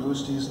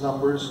reproduce these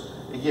numbers.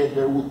 Again,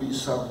 there will be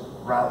some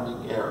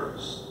rounding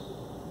errors.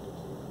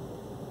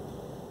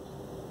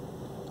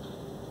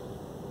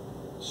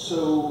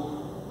 So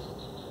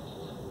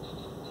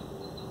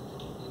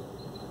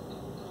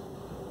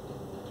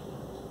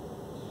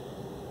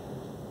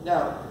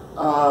now,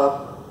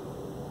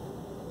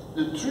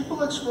 the triple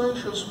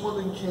exponential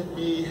smoothing can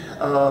be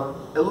a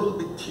little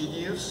bit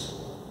tedious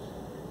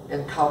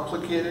and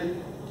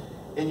complicated,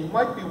 and you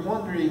might be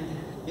wondering,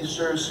 is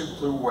there a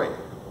simpler way?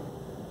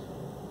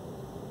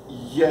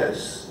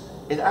 Yes,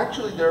 and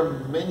actually there are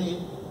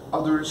many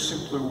other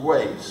simpler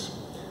ways.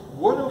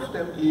 One of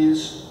them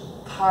is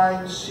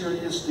time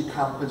series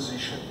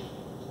decomposition.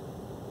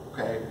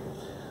 Okay,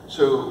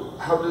 so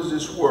how does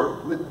this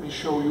work? Let me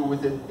show you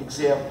with an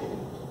example.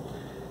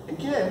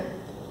 Again,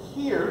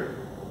 here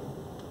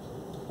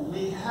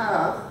we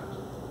have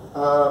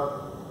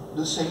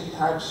the same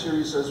time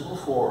series as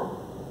before.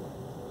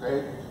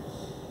 Okay,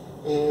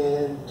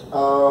 and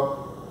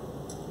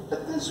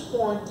at this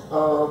point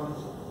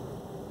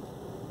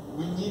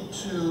we need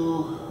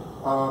to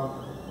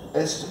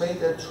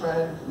estimate a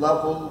trend,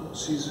 level,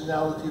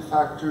 seasonality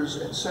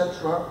factors,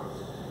 etc.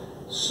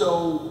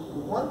 So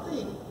one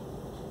thing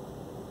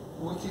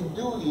we can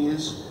do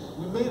is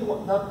we may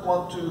not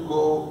want to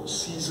go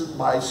season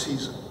by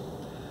season.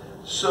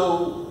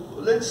 So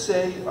let's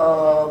say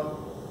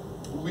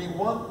we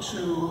want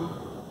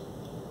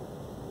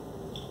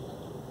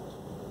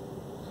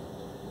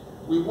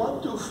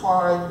to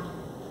find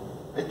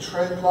a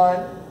trend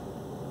line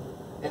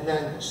and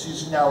then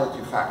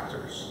seasonality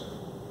factors.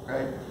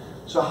 Okay?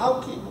 So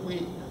how can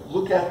we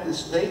look at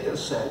this data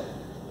set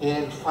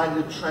and find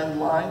a trend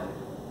line?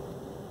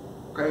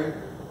 Okay?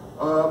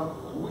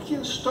 We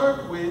can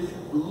start with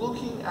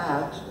looking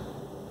at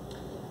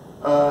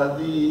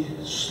the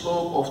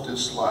slope of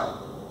this line.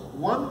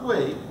 One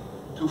way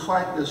to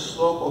find the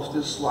slope of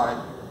this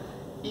line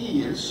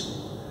is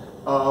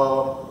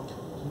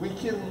we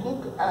can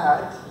look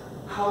at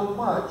how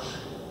much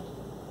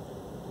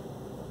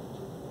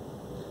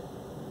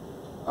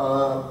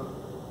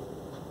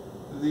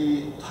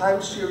the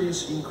time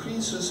series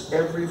increases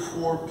every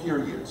 4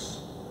 periods.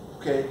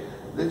 Okay,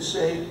 let's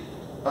say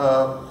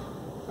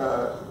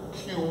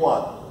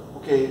Q1,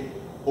 okay,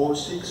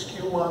 06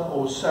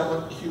 Q1,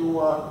 07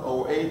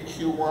 Q1, 08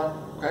 Q1,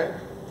 okay?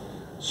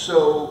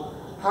 So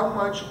how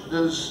much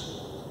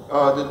does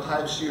the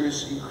time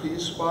series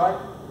increase by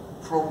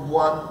from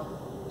one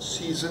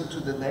season to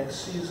the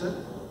next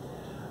season?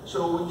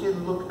 So we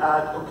can look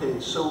at, okay,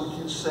 so we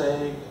can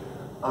say,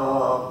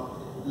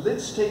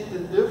 let's take the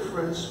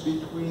difference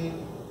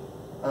between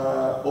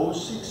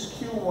 06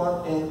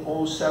 Q1 and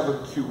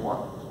 07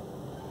 Q1,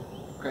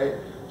 okay?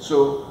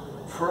 So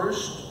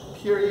first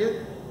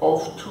period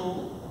of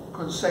 2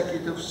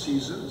 consecutive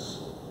seasons,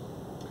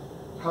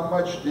 how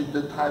much did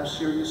the time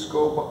series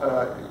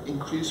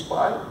increase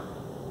by?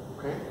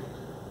 Okay,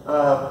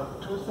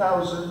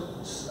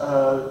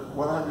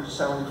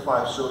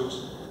 2,175. So it's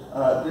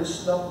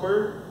this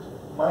number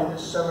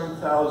minus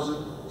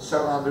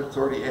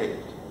 7,738.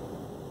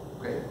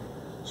 Okay,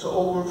 so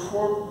over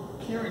 4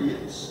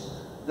 periods,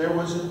 there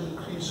was an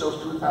increase of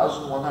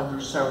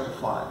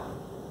 2,175.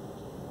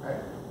 Okay,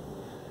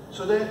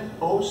 so then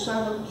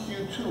 07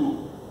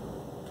 Q2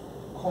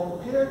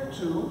 compared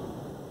to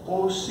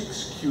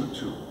 06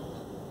 Q2.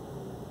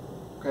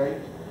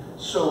 Okay,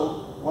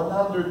 so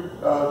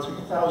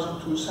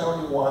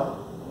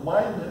 3,271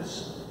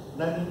 minus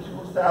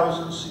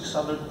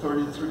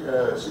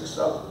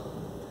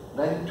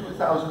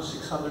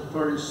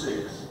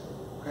 92,636.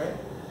 Okay,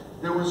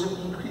 there was an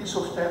increase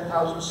of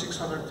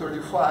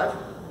 10,635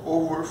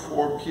 over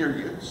 4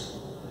 periods,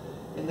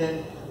 and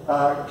then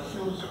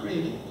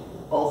Q3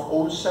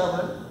 of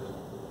 '07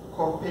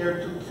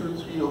 compared to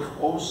Q3 of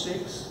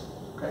 '06,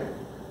 okay?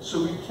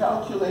 So we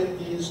calculate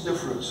these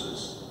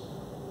differences,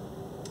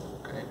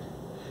 okay?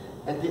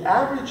 And the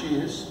average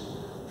is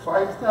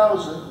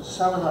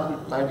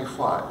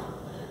 5,795.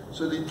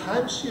 So the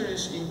time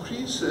series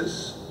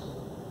increases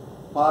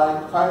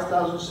by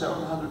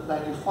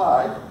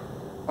 5,795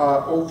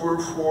 over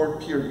 4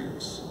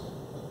 periods,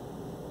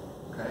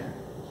 okay?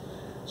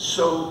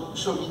 So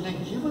in a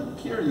given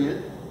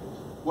period,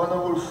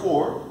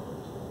 1/4,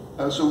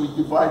 so we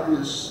divide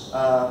this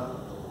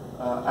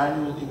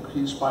annual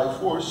increase by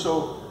 4.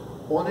 So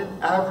on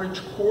an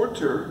average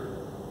quarter,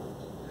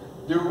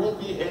 there will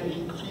be an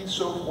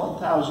increase of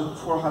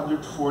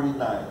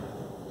 1,449.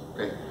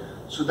 Okay,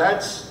 so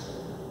that's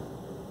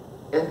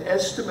an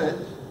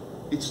estimate.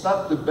 It's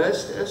not the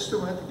best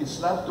estimate, it's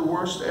not the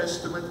worst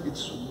estimate,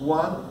 it's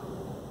one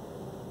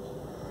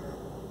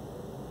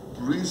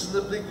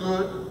reasonably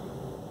good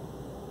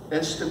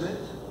estimate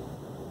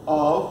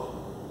of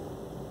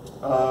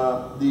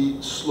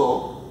the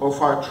slope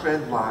of our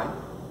trend line.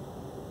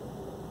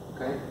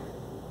 Okay,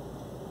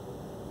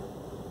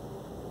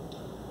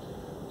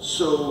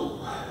 so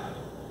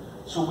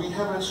we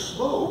have a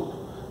slope,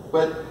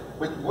 but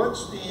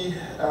what's the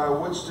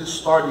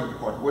starting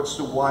point? What's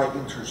the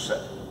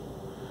y-intercept?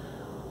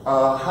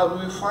 How do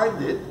we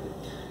find it?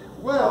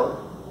 Well,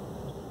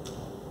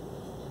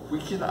 we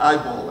can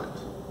eyeball it.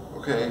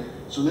 Okay,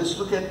 so let's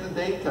look at the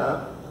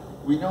data.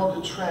 We know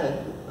the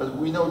trend,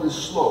 we know the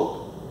slope.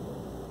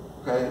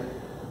 Okay,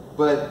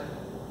 but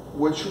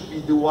what should be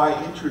the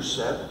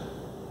y-intercept?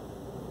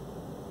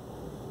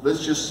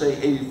 Let's just say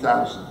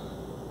 80,000.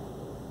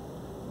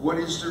 What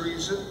is the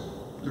reason?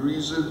 The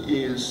reason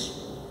is,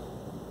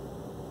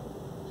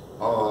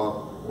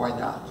 why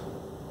not,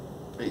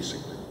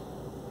 basically,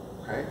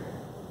 okay?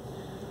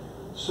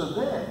 So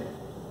then,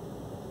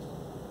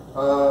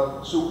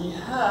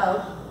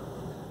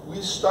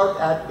 we start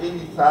at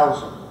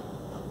 80,000,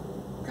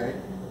 okay?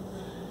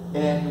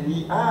 And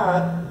we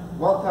add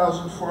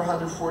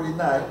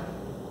 1,449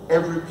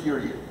 every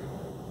period.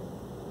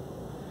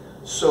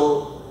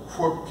 So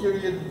for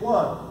period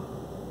 1,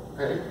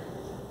 okay,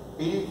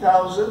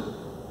 80,000,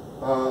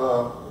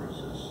 where is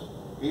this?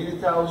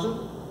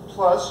 80,000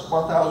 plus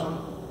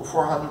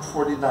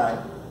 1,449.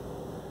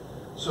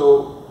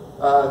 So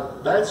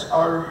that's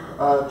our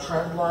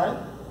trend line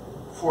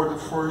for the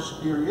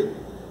first period.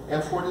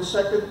 And for the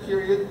second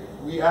period,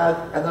 we add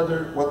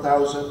another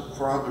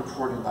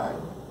 1,449,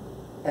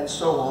 and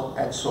so on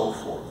and so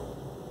forth.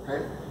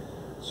 Okay?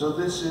 So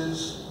this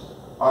is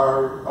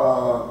our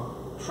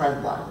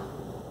trend line.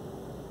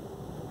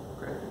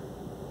 Okay?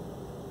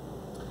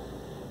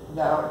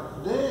 Now,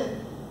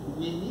 then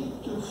we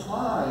need to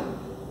find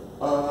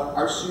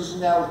our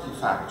seasonality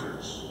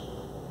factors.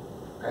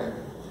 Okay?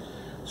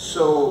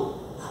 So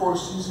for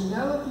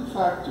seasonality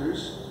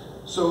factors,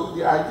 so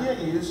the idea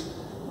is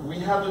we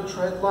have the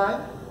trend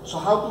line. So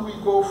how do we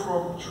go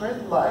from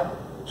trend line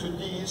to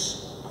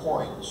these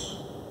points?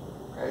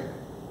 Okay?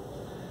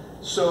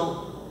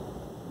 So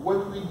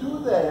what we do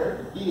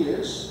there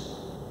is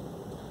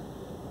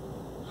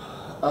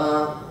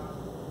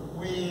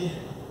we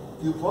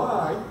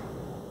divide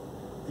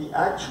the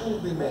actual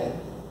demand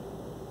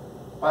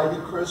by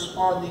the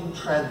corresponding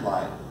trend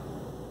line.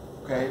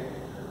 Okay?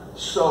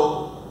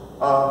 So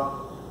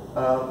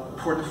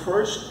for the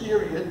first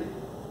period,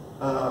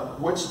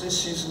 what's the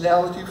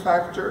seasonality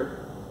factor?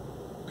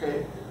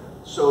 Okay,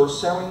 so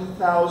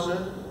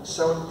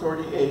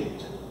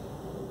 70,738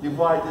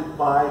 divided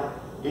by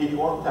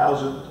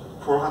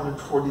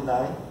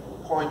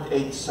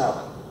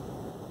 81,449.87.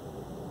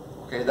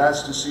 Okay,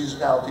 that's the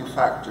seasonality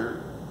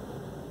factor.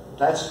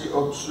 That's the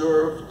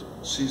observed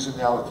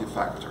seasonality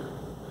factor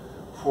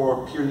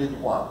for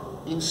period 1,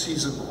 in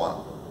season 1.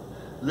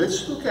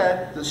 Let's look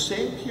at the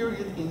same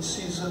period in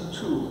season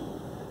 2,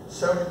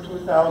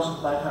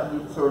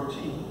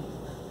 72,913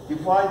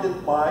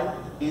 divided by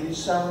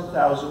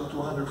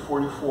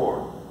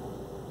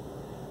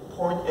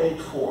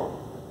 87,244.84.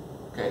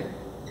 Okay.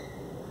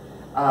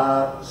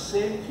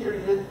 Same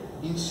period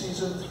in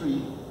season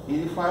 3,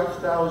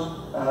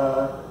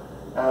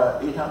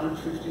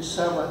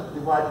 85,857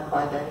 divided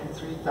by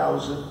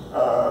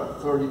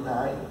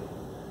 93,039.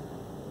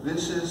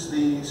 This is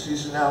the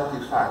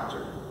seasonality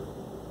factor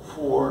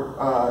for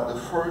the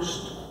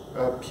first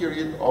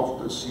period of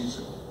the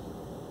season.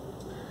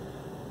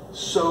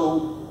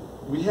 So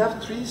we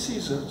have 3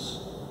 seasons,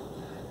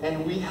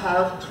 and we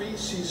have 3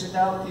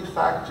 seasonality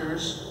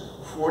factors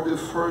for the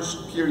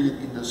first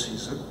period in the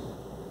season.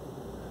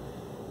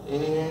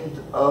 And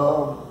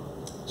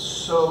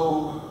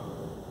so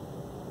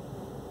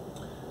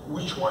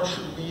which one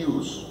should we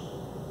use?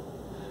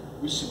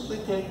 We simply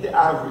take the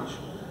average.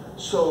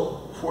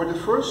 So for the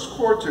first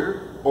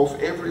quarter of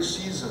every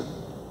season,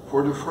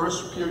 for the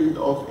first period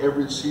of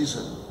every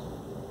season,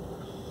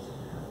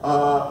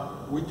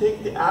 we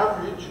take the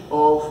average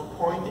of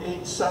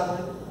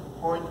 0.87,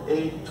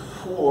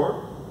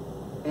 0.84,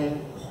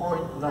 and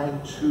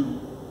 0.92.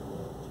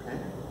 Okay?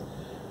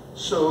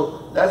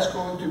 So that's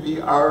going to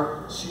be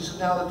our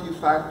seasonality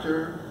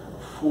factor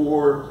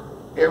for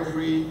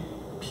every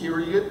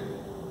period,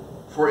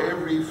 for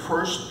every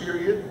first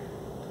period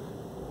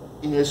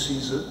in a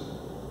season.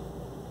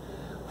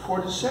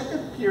 For the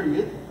second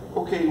period,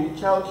 okay, we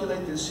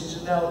calculate the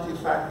seasonality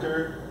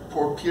factor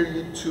for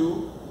period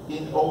 2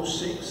 in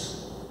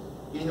 06,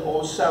 in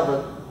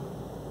 07,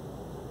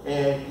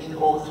 and in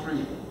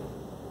 03,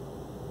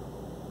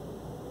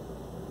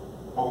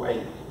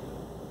 08.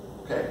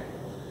 Okay?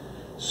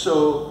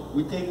 So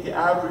we take the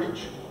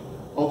average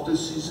of the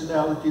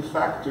seasonality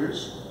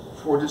factors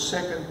for the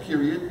second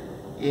period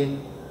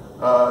in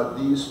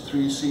these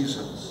 3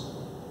 seasons.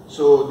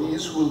 So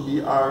these will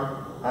be our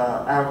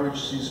average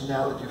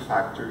seasonality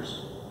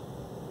factors.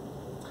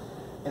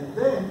 And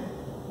then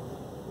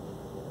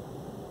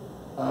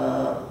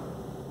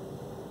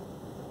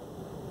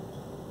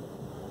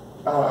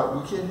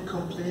we can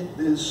complete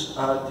this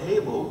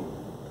table.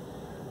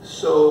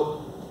 So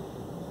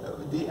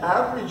the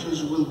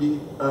averages will be,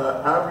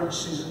 average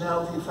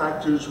seasonality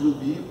factors will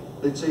be,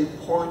 let's say,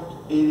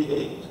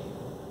 0.88.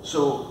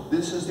 So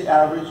this is the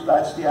average,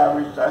 that's the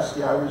average, that's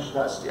the average,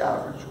 that's the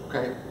average,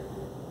 okay?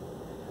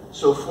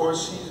 So for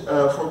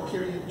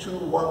period 2,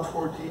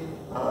 114,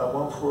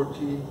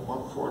 114,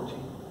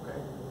 114, okay,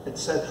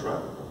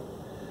 etc.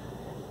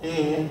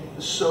 And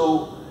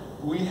so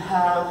we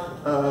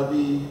have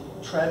the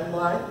trend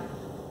line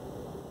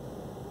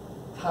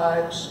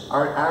times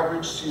our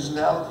average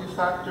seasonality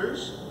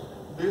factors.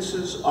 This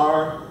is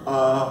our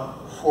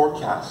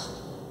forecast,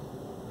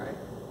 right?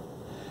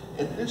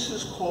 And this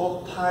is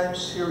called time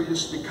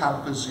series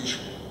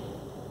decomposition.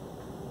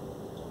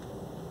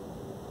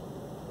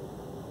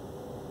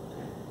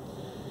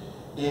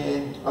 Okay.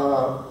 And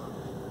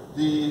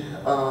the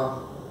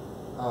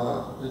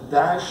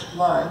dashed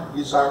line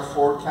is our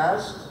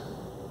forecast,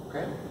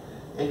 okay?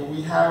 And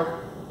we have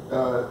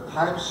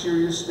time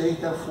series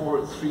data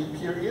for 3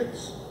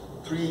 periods,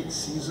 3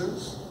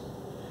 seasons.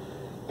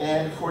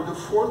 And for the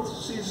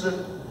 4th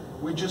season,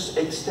 we just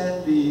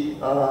extend the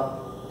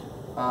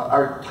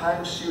our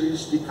time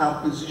series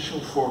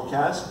decomposition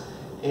forecast,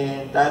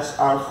 and that's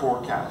our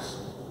forecast.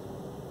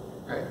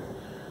 Okay.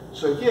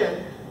 So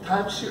again,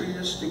 time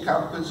series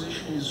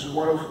decomposition is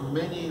one of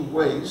many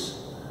ways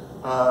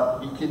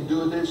you can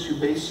do this. You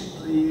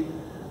basically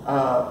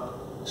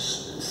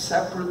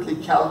separately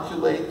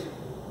calculate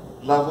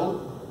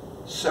level,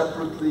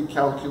 separately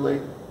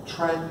calculate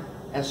trend,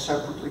 and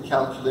separately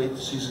calculate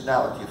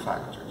seasonality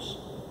factors.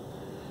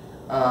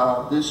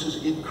 This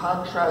is in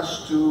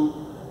contrast to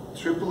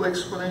triple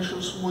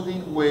exponential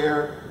smoothing,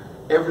 where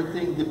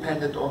everything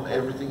depended on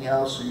everything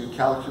else. So you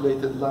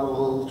calculated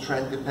level,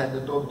 trend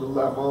dependent on the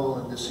level,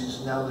 and the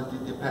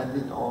seasonality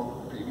depended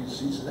on previous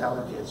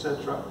seasonality,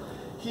 etc.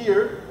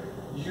 Here,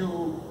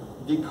 you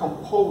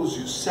decompose,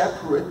 you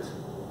separate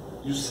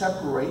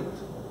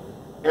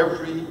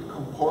every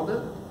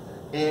component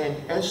and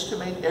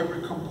estimate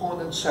every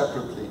component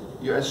separately.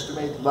 You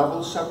estimate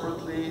level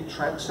separately,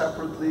 trend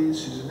separately,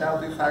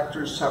 seasonality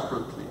factors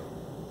separately.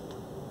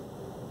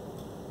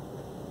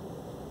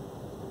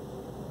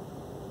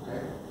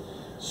 Okay.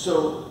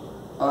 So,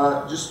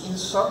 just in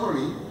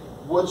summary,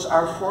 what's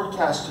our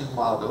forecasting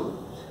model?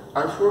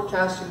 Our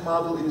forecasting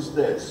model is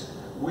this.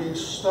 We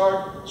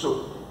start,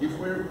 so if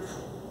we're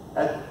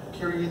at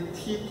period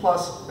T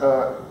plus,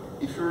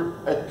 if you're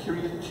at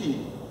period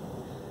T,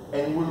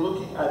 and we're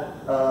looking at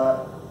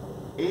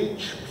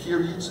H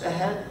periods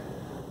ahead,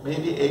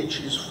 maybe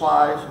H is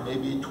 5,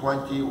 maybe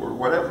 20, or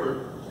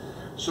whatever.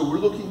 So we're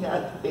looking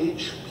at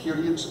H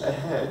periods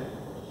ahead.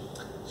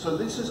 So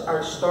this is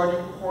our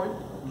starting point,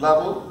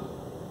 level,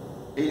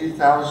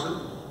 80,000,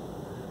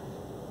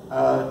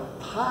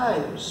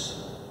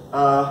 times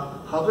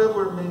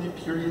however many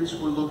periods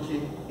we're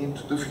looking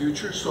into the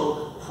future.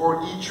 So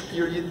for each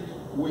period,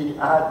 we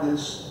add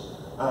this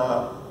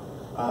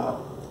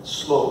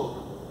slope.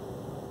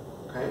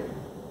 Okay,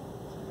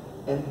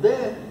 and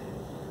then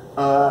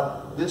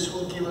this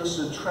will give us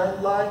a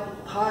trend line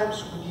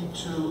times we need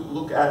to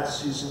look at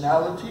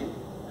seasonality.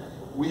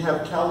 We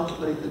have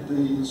calculated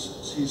these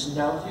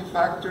seasonality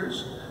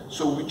factors,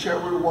 so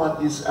whichever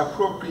one is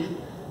appropriate,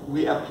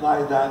 we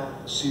apply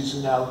that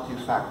seasonality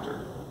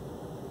factor.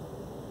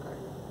 Okay.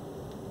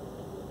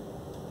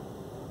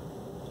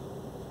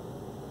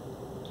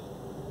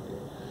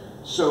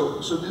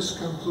 So this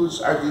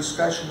concludes our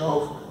discussion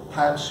of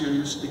time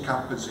series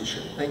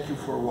decomposition. Thank you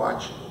for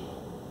watching.